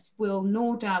unfairness will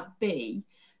no doubt be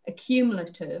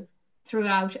accumulative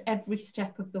throughout every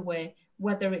step of the way,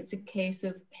 whether it's a case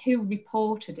of who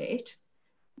reported it,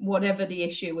 whatever the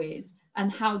issue is,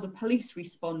 and how the police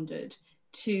responded,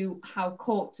 to how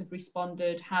courts have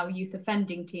responded, how youth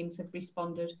offending teams have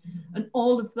responded. And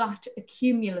all of that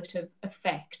accumulative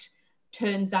effect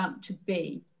turns out to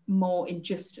be more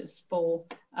injustice for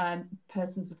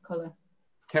persons of colour.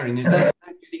 Karen, do you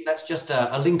think that's just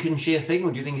a Lincolnshire thing,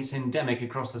 or do you think it's endemic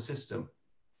across the system?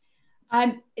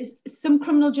 Some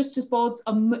criminal justice boards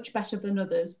are much better than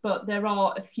others, but there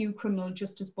are a few criminal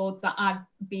justice boards that I've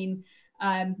been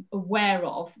aware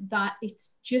of that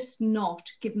it's just not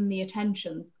given the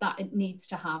attention that it needs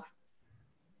to have.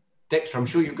 Dexter, I'm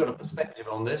sure you've got a perspective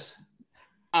on this.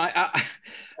 I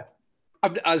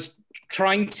was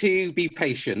trying to be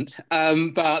patient,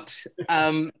 but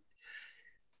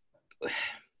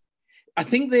I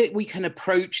think that we can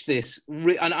approach this,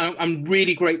 and I'm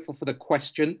really grateful for the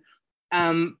question.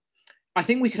 I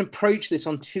think we can approach this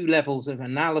on two levels of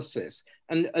analysis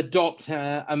and adopt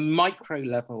a micro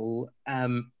level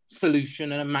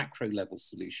solution and a macro level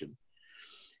solution.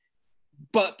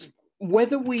 But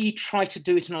whether we try to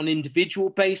do it on an individual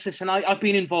basis, and I've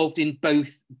been involved in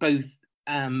both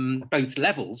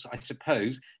levels, I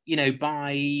suppose, you know,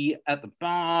 at the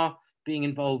bar, being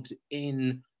involved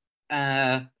in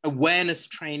awareness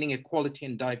training, equality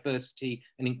and diversity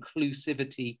and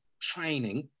inclusivity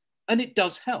training, and it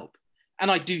does help. And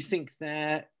I do think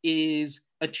there is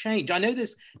a change. I know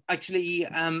this actually,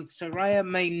 Soraya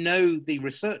may know the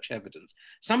research evidence.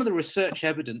 Some of the research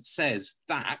evidence says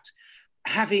that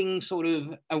having sort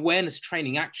of awareness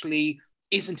training actually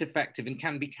isn't effective and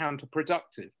can be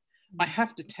counterproductive. I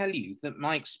have to tell you that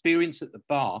my experience at the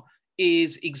bar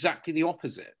is exactly the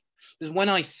opposite. Because when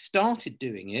I started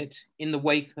doing it in the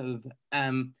wake of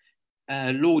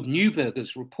Lord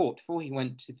Neuberger's report, before he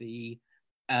went to the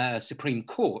Supreme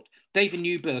Court, David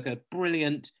Neuberger,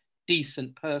 brilliant,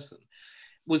 decent person,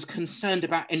 was concerned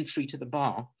about entry to the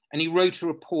bar, and he wrote a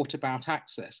report about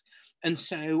access. And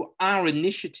so our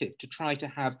initiative to try to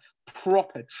have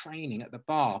proper training at the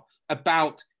bar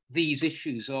about these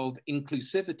issues of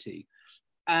inclusivity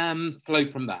flowed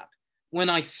from that. When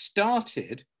I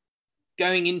started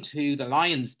going into the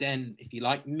lion's den, if you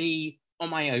like, me on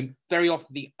my own, very often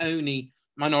the only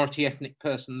minority ethnic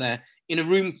person there, in a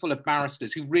room full of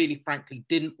barristers who really, frankly,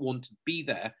 didn't want to be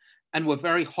there and were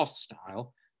very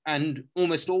hostile, and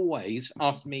almost always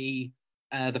asked me,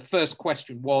 the first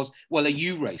question was, well, are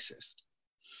you racist?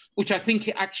 Which I think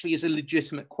it actually is a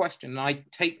legitimate question. And I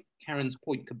take Karen's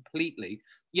point completely.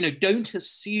 You know, don't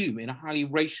assume in a highly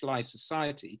racialized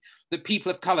society that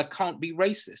people of color can't be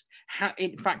racist.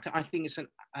 In fact, I think it's an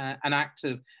act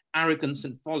of arrogance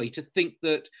and folly to think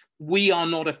that we are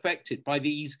not affected by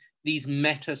these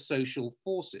meta-social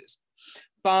forces.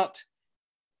 But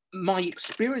my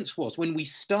experience was when we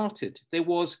started, there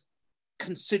was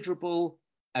considerable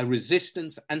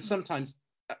resistance and sometimes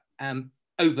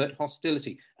overt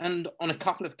hostility. And on a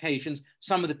couple of occasions,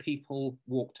 some of the people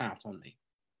walked out on me.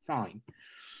 Fine.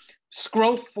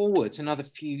 Scroll forwards another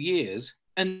few years,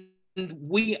 and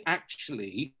we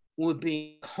actually were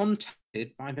being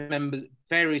contacted by the members,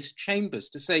 various chambers,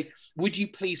 to say, would you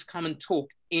please come and talk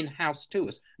in-house to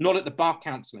us? Not at the Bar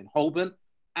Council in Holborn,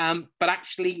 but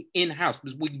actually in-house,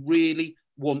 because we really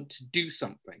want to do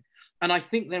something. And I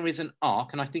think there is an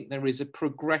arc, and I think there is a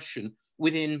progression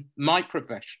within my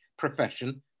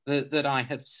profession that I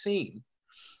have seen.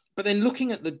 But then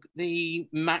looking at the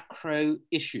macro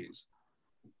issues,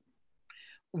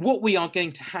 what we are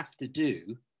going to have to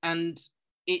do, and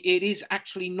it is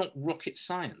actually not rocket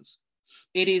science,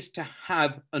 it is to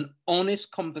have an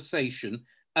honest conversation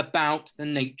about the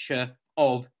nature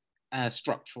of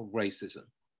structural racism,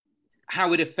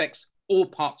 how it affects all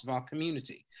parts of our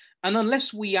community. And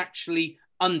unless we actually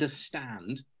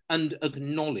understand and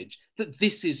acknowledge that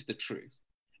this is the truth,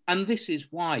 and this is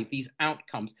why these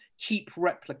outcomes keep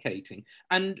replicating,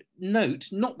 and note,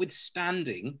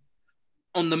 notwithstanding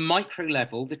on the micro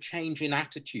level, the change in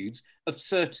attitudes of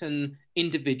certain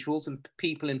individuals and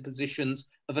people in positions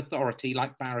of authority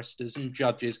like barristers and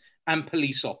judges and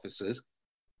police officers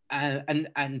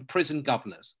and prison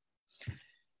governors.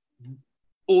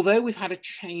 Although we've had a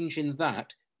change in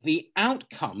that, the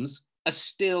outcomes are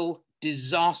still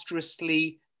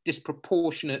disastrously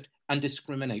disproportionate and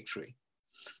discriminatory.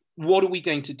 What are we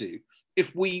going to do?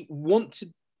 If we want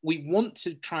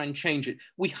to try and change it,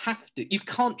 we have to. You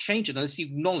can't change it unless you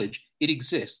acknowledge it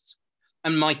exists.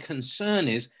 And my concern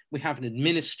is we have an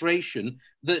administration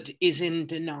that is in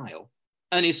denial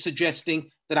and is suggesting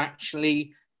that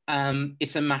actually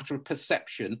it's a matter of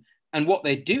perception. And what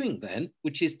they're doing then,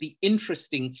 which is the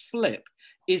interesting flip,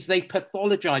 is they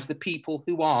pathologize the people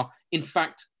who are, in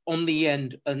fact, on the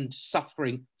end and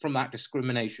suffering from that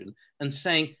discrimination and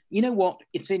saying, you know what,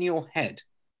 it's in your head.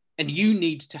 And you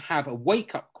need to have a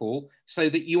wake-up call so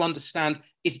that you understand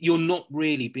if you're not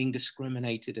really being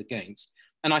discriminated against.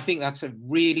 And I think that's a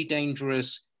really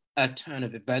dangerous turn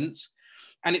of events.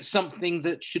 And it's something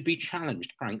that should be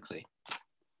challenged, frankly.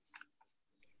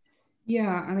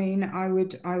 Yeah, I mean, I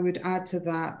would add to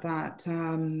that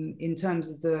in terms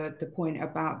of the point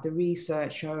about the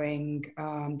research showing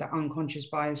that unconscious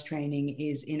bias training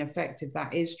is ineffective,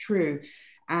 that is true.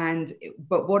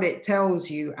 But what it tells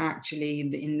you actually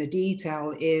in the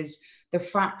detail is the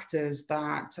factors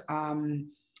that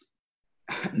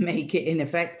make it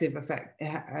ineffective,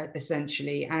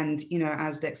 essentially. And, you know,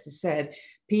 as Dexter said,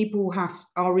 people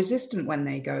are resistant when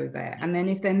they go there. And then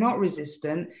if they're not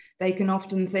resistant, they can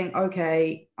often think,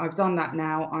 okay, I've done that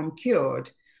now, I'm cured.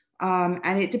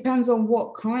 And it depends on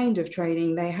what kind of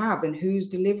training they have and who's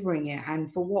delivering it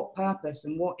and for what purpose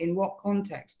and in what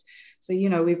context. So, you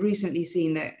know, we've recently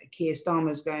seen that Keir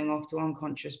Starmer's going off to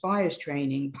unconscious bias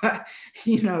training, but,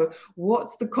 you know,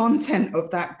 what's the content of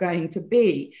that going to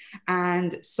be?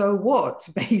 And so what,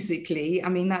 basically? I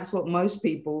mean, that's what most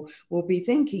people will be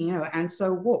thinking, you know, and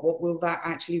so what will that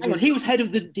actually Hang on, he was head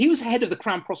of the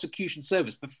Crown Prosecution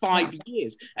Service for 5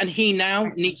 years, and he now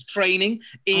needs training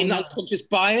in unconscious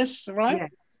bias, right? Yes,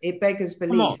 it beggars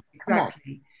belief.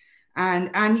 Exactly.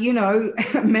 And you know,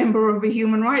 a member of a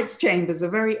human rights chamber is a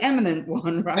very eminent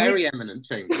one, right? Very eminent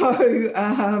chamber. So,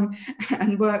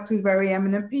 and worked with very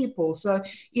eminent people. So,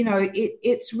 you know,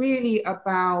 it's really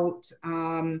about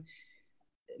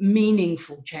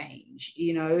meaningful change,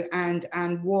 you know,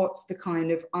 and what's the kind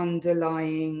of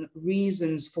underlying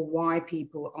reasons for why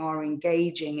people are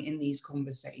engaging in these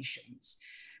conversations,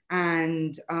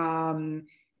 and an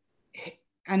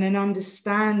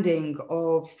understanding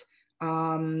of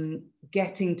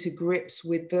getting to grips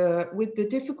with the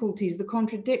difficulties, the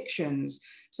contradictions.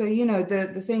 So, you know,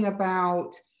 the thing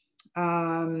about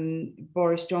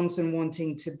Boris Johnson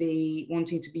wanting to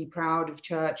be proud of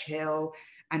Churchill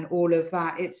and all of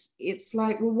that, it's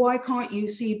like, well, why can't you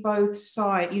see both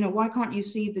sides? You know, why can't you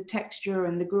see the texture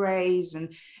and the grays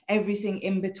and everything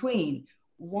in between?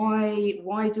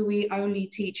 Why do we only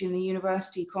teach in the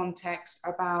university context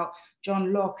about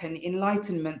John Locke and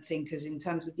Enlightenment thinkers in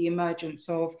terms of the emergence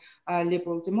of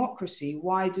liberal democracy?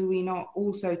 Why do we not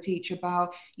also teach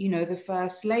about, you know, the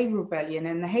first slave rebellion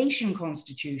and the Haitian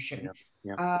Constitution?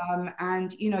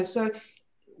 And, you know, so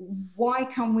why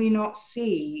can we not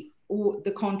see all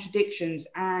the contradictions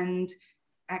and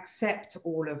accept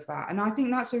all of that? And I think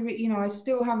that's you know, I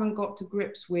still haven't got to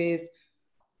grips with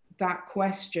that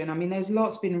question. I mean, there's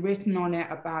lots been written on it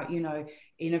about, you know,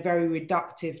 in a very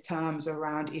reductive terms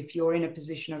around if you're in a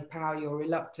position of power, you're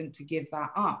reluctant to give that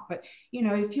up. But, you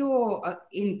know, if you're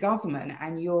in government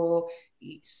and you're,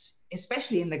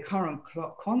 especially in the current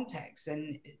context,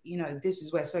 and, you know, this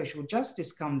is where social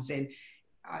justice comes in,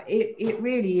 it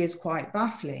really is quite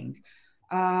baffling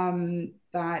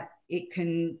that it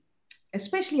can,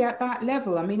 especially at that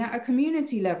level. I mean, at a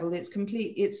community level,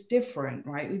 it's different,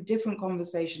 right? Different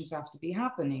conversations have to be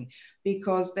happening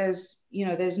because there's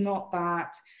not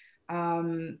that,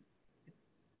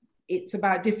 it's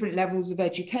about different levels of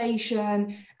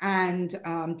education and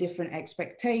different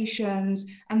expectations.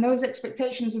 And those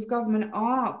expectations of government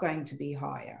are going to be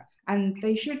higher, and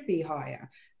they should be higher,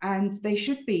 and they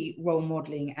should be role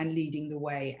modeling and leading the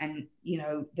way, and, you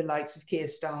know, the likes of Keir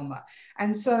Starmer.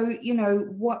 And so, you know,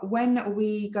 when are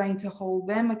we going to hold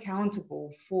them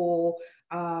accountable for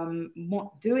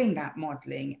doing that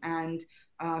modeling and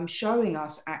showing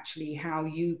us actually how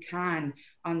you can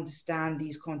understand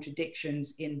these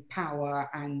contradictions in power?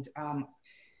 And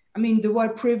I mean, the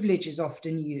word privilege is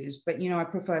often used, but, you know, I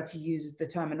prefer to use the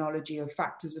terminology of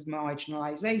factors of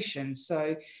marginalization.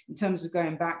 So in terms of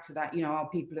going back to that, you know, are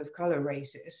people of color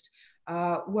racist?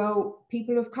 Well,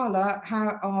 people of color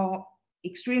are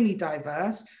extremely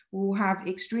diverse, will have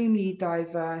extremely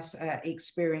diverse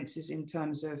experiences in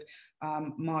terms of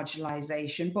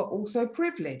marginalization, but also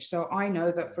privilege. So I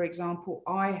know that, for example,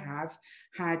 I have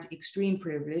had extreme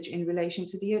privilege in relation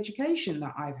to the education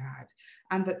that I've had,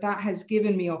 and that has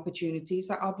given me opportunities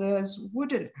that others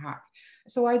wouldn't have.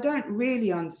 So I don't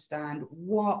really understand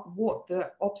what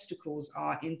the obstacles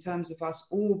are in terms of us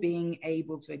all being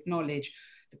able to acknowledge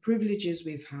the privileges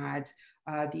we've had,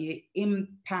 the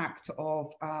impact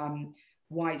of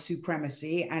white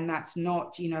supremacy, and that's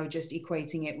not, you know, just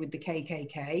equating it with the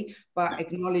KKK, but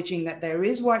acknowledging that there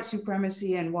is white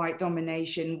supremacy and white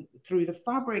domination through the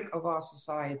fabric of our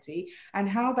society, and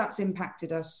how that's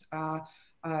impacted us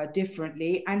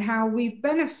differently, and how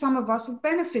some of us have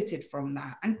benefited from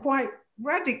that, and quite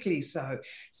radically so.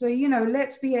 So, you know,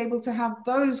 let's be able to have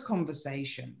those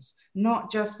conversations, not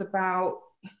just about,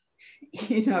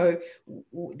 you know,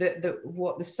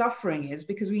 what the suffering is,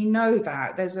 because we know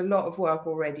that there's a lot of work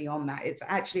already on that. It's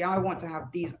actually, I want to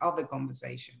have these other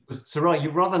conversations. Sarai,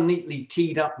 you've rather neatly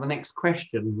teed up the next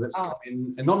question that's come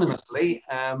in anonymously.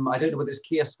 I don't know whether it's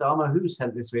Keir Starmer who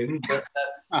sent this in, but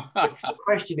the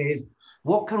question is,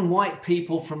 what can white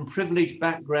people from privileged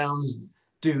backgrounds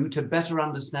do to better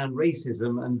understand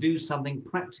racism and do something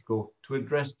practical to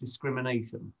address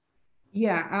discrimination?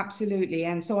 Yeah, absolutely.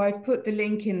 And so I've put the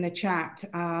link in the chat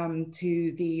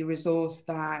to the resource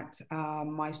that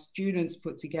my students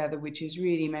put together, which is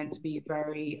really meant to be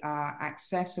very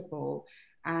accessible.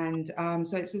 And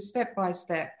so it's a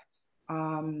step-by-step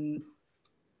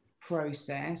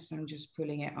process. I'm just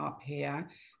pulling it up here.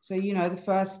 So, you know, the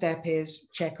first step is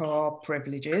check our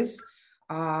privileges.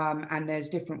 And there's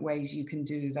different ways you can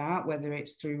do that, whether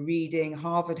it's through reading.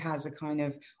 Harvard has a kind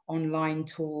of online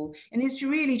tool, and it's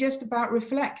really just about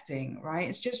reflecting, right?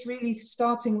 It's just really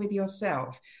starting with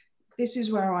yourself. This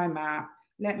is where I'm at.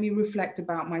 Let me reflect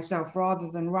about myself rather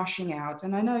than rushing out.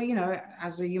 And I know, you know,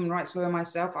 as a human rights lawyer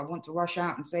myself, I want to rush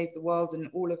out and save the world and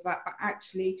all of that, but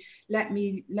actually let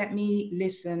me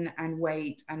listen and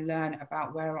wait and learn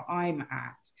about where I'm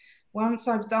at. Once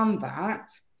I've done that,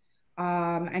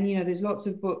 and, you know, there's lots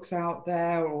of books out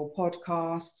there or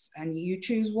podcasts, and you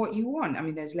choose what you want. I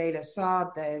mean, there's Layla Saad,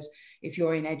 there's, if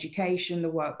you're in education, the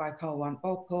work by Kalwan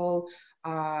Bopal,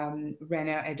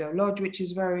 Rena Edo-Lodge, which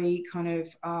is very kind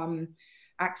of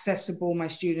accessible. My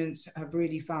students have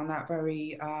really found that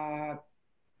very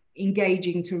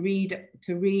engaging to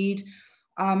read.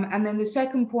 And then the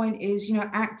second point is, you know,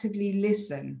 actively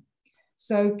listen.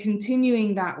 So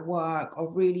continuing that work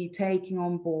of really taking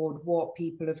on board what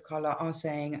people of color are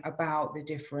saying about the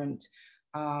different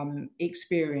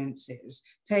experiences,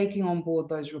 taking on board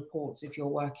those reports if you're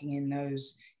working in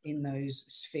those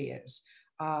spheres,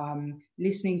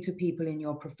 listening to people in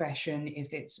your profession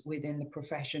if it's within the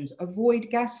professions. Avoid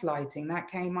gaslighting, that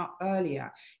came up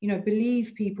earlier. You know,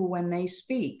 believe people when they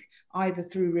speak, either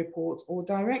through reports or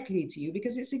directly to you,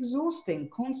 because it's exhausting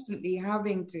constantly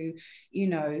having to, you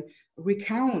know,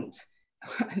 recount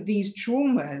these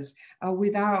traumas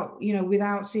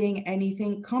without seeing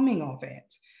anything coming of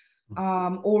it.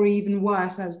 Or even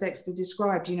worse, as Dexter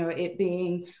described, you know, it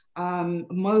being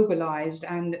mobilized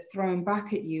and thrown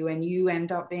back at you, and you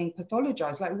end up being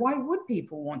pathologized. Like, why would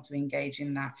people want to engage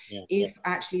in that if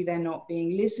actually they're not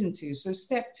being listened to? So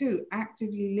step 2,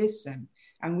 actively listen.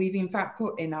 And we've in fact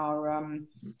put in our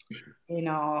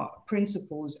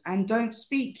principles, and don't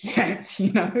speak yet,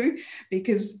 you know,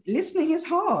 because listening is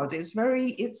hard. It's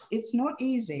not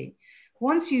easy.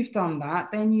 Once you've done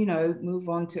that, then, you know, move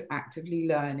on to actively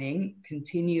learning,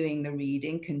 continuing the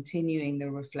reading, continuing the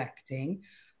reflecting.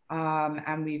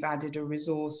 And we've added a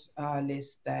resource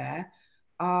list there.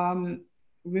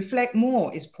 Reflect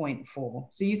more is point 4.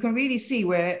 So you can really see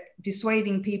we're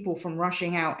dissuading people from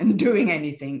rushing out and doing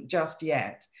anything just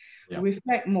yet. Yeah.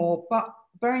 Reflect more, but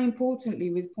very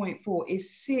importantly with point 4 is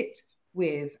sit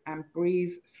with and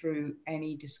breathe through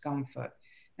any discomfort.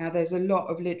 Now, there's a lot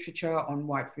of literature on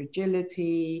white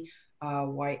fragility,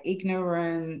 white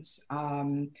ignorance,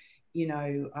 white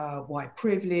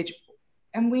privilege.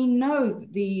 And we know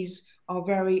that these are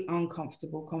very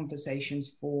uncomfortable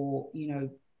conversations for, you know,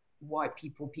 white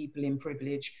people, people in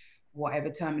privilege, whatever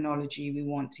terminology we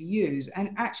want to use. And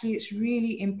actually, it's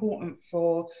really important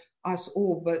for us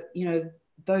all, but, you know,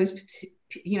 those,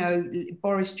 you know,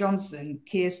 Boris Johnson,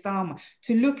 Keir Starmer,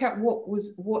 to look at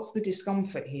what's the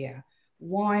discomfort here?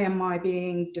 Why am I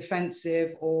being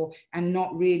defensive and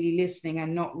not really listening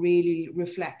and not really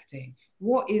reflecting?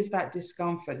 What is that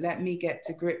discomfort? Let me get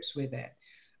to grips with it.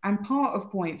 And part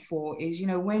of point 4 is, you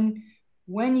know, when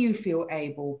you feel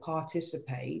able,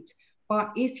 participate.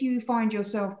 But if you find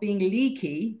yourself being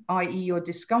leaky, i.e. your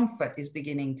discomfort is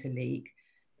beginning to leak,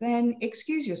 then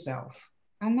excuse yourself.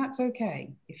 And that's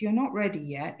okay. If you're not ready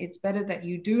yet, it's better that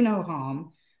you do no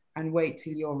harm and wait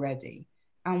till you're ready.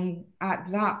 And at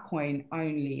that point,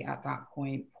 only at that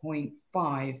point, point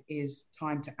 5 is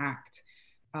time to act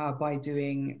by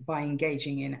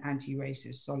engaging in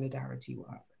anti-racist solidarity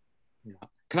work. Yeah.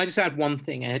 Can I just add one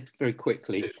thing, Ed, very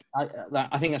quickly?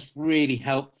 I think that's really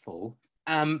helpful.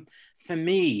 For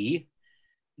me,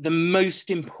 the most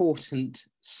important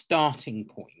starting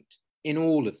point in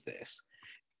all of this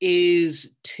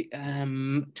is to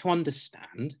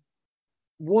understand,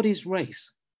 what is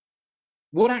race?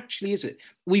 What actually is it?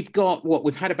 We've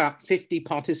had about 50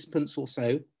 participants or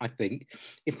so, I think.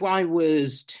 If I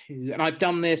was to, and I've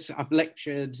done this, I've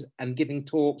lectured and given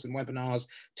talks and webinars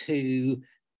to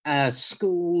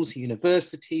schools,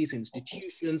 universities,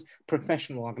 institutions,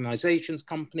 professional organizations,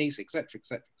 companies, etc.,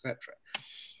 etc., etc.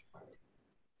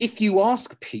 If you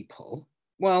ask people,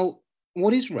 well,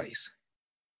 what is race?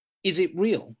 Is it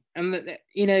real? And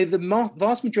the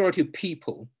vast majority of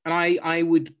people, and I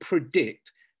would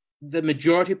predict the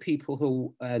majority of people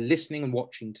who are listening and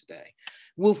watching today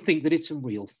will think that it's a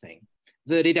real thing,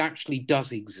 that it actually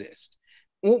does exist.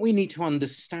 What we need to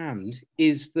understand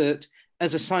is that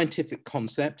as a scientific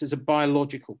concept, as a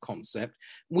biological concept,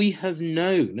 we have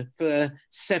known for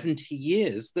 70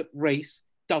 years that race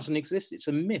doesn't exist. It's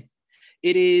a myth.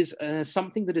 It is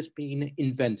something that has been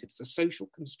invented. It's a social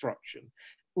construction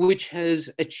which has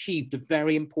achieved a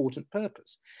very important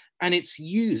purpose. And it's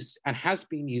used and has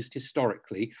been used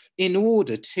historically in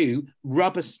order to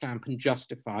rubber stamp and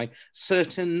justify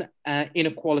certain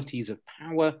inequalities of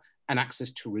power and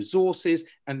access to resources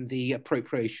and the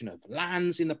appropriation of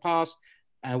lands in the past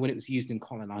when it was used in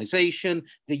colonization,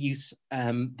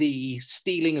 the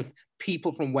stealing of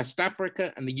people from West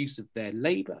Africa and the use of their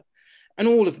labor and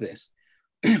all of this.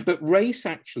 But race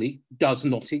actually does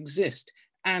not exist.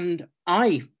 And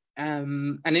I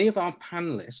and any of our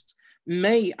panelists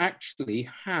may actually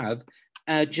have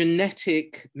a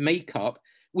genetic makeup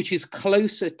which is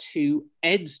closer to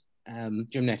Ed's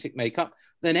genetic makeup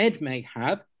than Ed may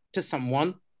have to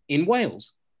someone in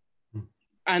Wales.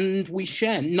 And we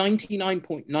share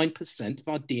 99.9% of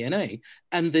our DNA.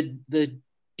 And the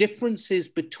differences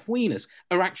between us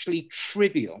are actually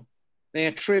trivial. They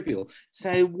are trivial.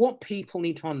 So what people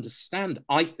need to understand,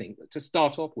 I think, to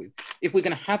start off with, if we're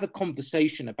going to have a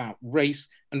conversation about race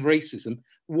and racism,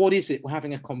 what is it we're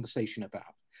having a conversation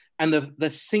about? And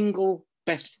the single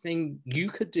best thing you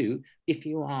could do if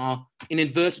you are, in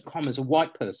inverted commas, a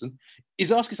white person,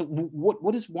 is ask yourself,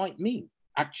 what does white mean,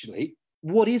 actually?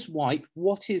 What is white?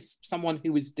 What is someone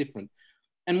who is different?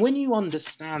 And when you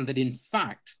understand that, in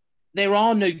fact, there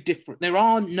are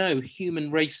no human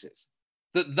races,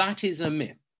 that is a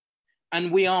myth,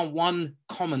 and we are one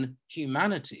common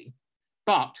humanity.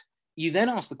 But you then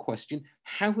ask the question,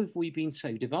 how have we been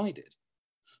so divided?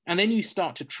 And then you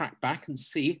start to track back and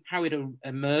see how it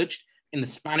emerged in the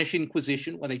Spanish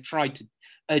Inquisition, where they tried to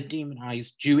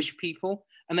demonize Jewish people,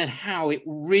 and then how it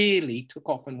really took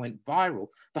off and went viral,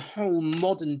 the whole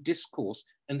modern discourse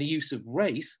and the use of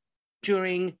race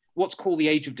during what's called the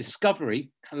Age of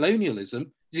Discovery,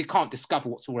 colonialism. You can't discover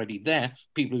what's already there.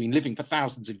 People have been living for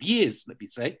thousands of years, let me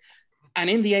say. And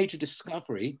in the Age of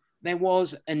Discovery, there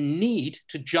was a need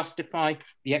to justify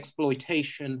the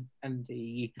exploitation and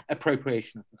the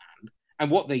appropriation of land.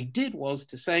 And what they did was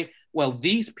to say, well,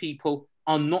 these people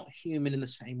are not human in the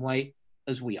same way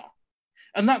as we are.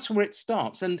 And that's where it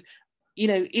starts. And, you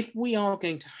know, if we are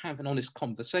going to have an honest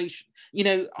conversation, you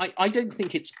know, I don't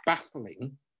think it's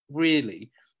baffling,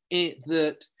 really,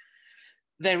 that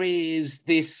there is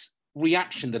this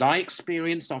reaction that I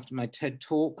experienced after my TED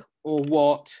talk, or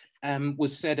what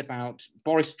was said about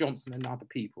Boris Johnson and other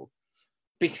people,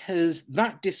 because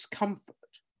that discomfort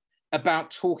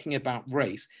about talking about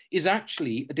race is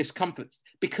actually a discomfort,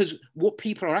 because what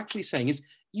people are actually saying is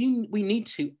we need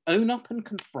to own up and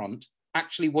confront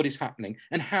actually what is happening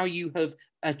and how you have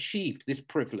achieved this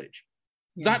privilege.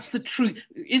 Yeah. That's the truth,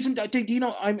 isn't that? Do you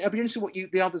know? I'd be interested in what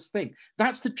the others think.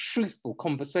 That's the truthful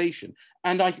conversation,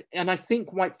 and I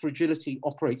think white fragility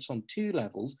operates on two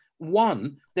levels.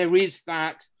 One, there is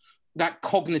that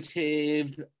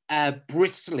cognitive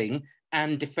bristling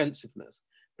and defensiveness,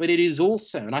 but it is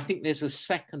also, and I think there's a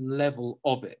second level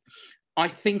of it. I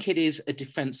think it is a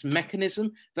defense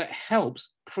mechanism that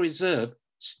helps preserve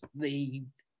the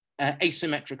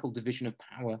asymmetrical division of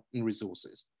power and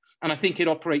resources. And I think it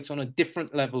operates on a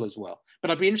different level as well. But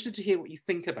I'd be interested to hear what you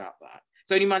think about that.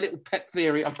 It's only my little pet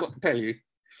theory, I've got to tell you.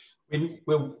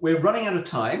 We're running out of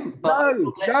time. But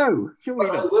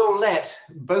we'll let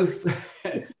both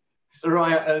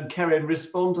Soraya and Keren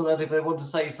respond to that if they want to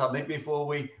say something before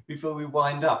we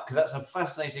wind up, because that's a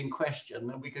fascinating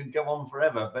question and we could go on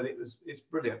forever, but it's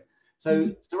brilliant.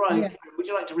 So Soraya, would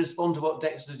you like to respond to what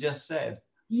Dexter just said?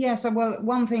 Yes, well,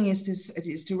 one thing is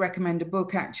to recommend a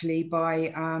book actually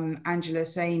by Angela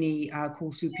Saini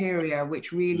called Superior,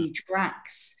 which really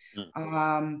tracks,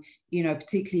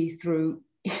 particularly through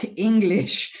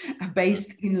English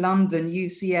based in London,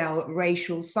 UCL,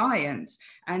 racial science.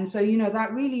 And so,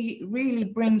 that really, really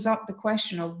brings up the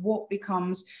question of what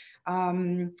becomes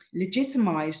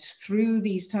legitimized through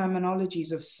these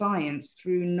terminologies of science,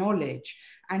 through knowledge.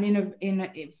 And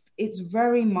it's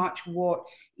very much what,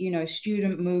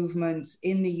 student movements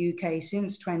in the UK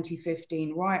since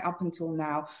 2015, right up until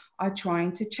now, are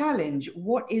trying to challenge.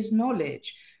 What is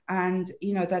knowledge? And,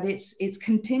 that it's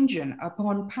contingent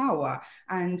upon power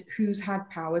and who's had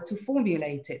power to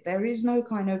formulate it. There is no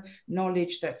kind of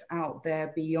knowledge that's out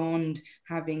there beyond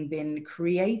having been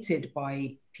created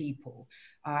by people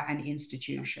and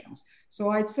institutions. So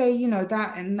I'd say,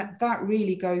 that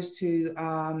really goes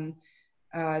to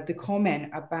the comment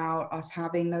about us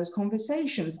having those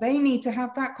conversations. They need to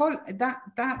have that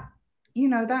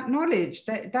knowledge.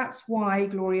 That's why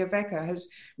Gloria Wekker has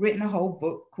written a whole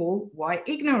book called White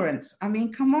Ignorance. I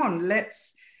mean, come on,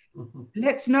 let's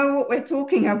know what we're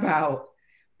talking about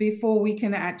before we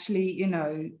can actually,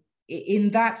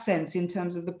 in that sense, in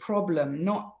terms of the problem,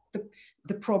 not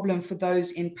the problem for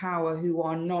those in power who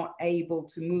are not able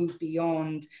to move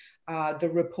beyond the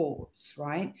reports,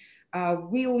 right?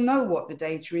 We all know what the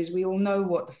data is, we all know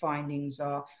what the findings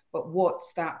are, but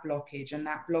what's that blockage? And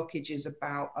that blockage is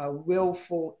about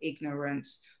willful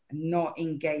ignorance, not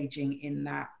engaging in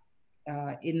that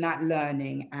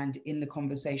learning and in the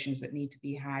conversations that need to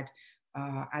be had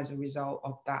as a result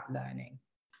of that learning.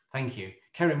 Thank you.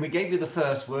 Karen, we gave you the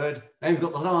first word, now we've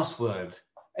got the last word.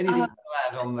 Anything to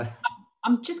add on there?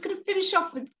 I'm just going to finish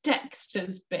off with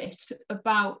Dexter's bit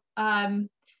about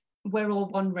we're all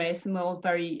one race and we're all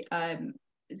very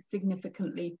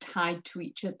significantly tied to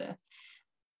each other.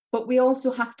 But we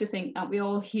also have to think that we're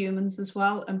all humans as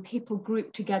well, and people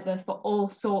group together for all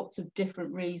sorts of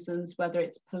different reasons, whether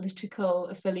it's political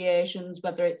affiliations,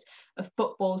 whether it's a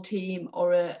football team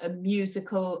or a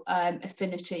musical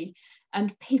affinity.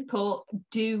 And people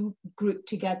do group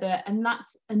together, and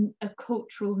that's a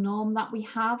cultural norm that we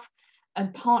have.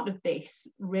 And part of this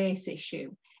race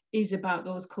issue is about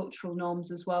those cultural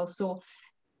norms as well. So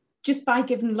just by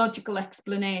giving logical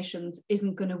explanations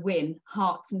isn't going to win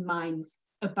hearts and minds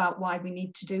about why we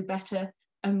need to do better,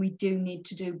 and we do need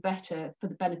to do better for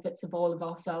the benefits of all of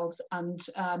ourselves and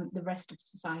the rest of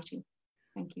society.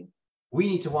 Thank you. We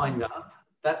need to wind up.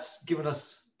 That's given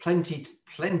us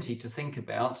plenty to think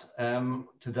about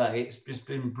today. It's just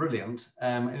been brilliant,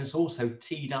 and it's also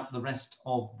teed up the rest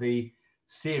of the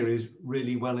series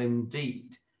really well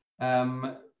indeed.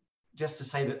 Just to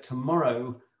say that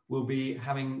tomorrow we'll be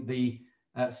having the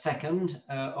second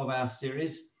of our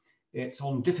series. It's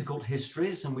on difficult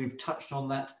histories, and we've touched on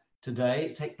that today.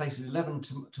 It takes place at 11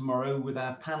 tomorrow with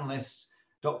our panelists,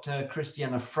 Dr.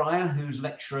 Christiana Fryer, who's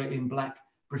lecturer in Black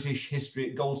British History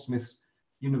at Goldsmiths,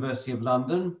 University of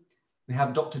London. We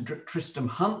have Dr. Tristram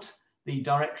Hunt, the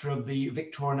director of the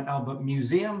Victoria and Albert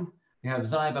Museum. We have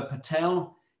Zaiba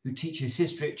Patel, who teaches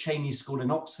history at Cheney School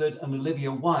in Oxford, and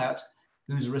Olivia Wyatt,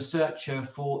 who's a researcher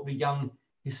for the Young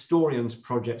Historians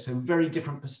Project. So very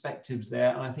different perspectives there,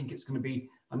 and I think it's going to be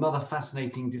another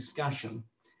fascinating discussion.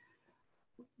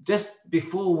 Just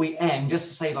before we end, just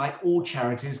to say, like all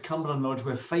charities, Cumberland Lodge,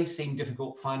 we're facing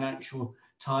difficult financial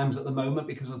times at the moment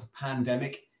because of the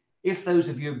pandemic. If those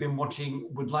of you who have been watching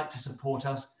would like to support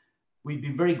us, we'd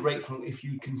be very grateful if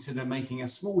you consider making a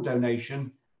small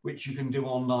donation, which you can do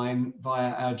online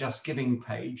via our Just Giving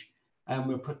page, and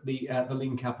we'll put the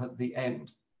link up at the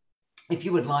end. If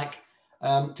you would like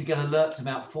to get alerts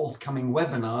about forthcoming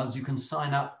webinars, you can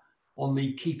sign up on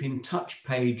the Keep in Touch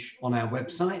page on our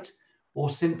website, or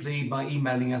simply by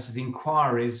emailing us at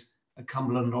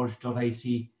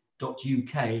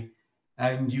inquiries@cumberlandlodge.ac.uk,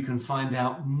 and you can find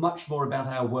out much more about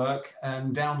our work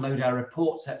and download our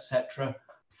reports, etc.,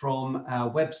 from our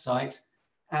website,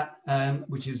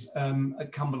 which is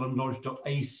at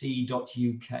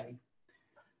cumberlandlodge.ac.uk.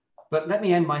 But let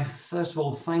me end by first of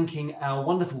all thanking our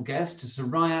wonderful guests, to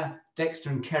Soraya, Dexter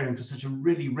and Karen, for such a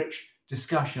really rich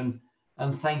discussion,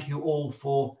 and thank you all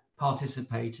for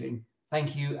participating.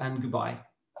 Thank you and goodbye.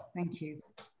 Thank you.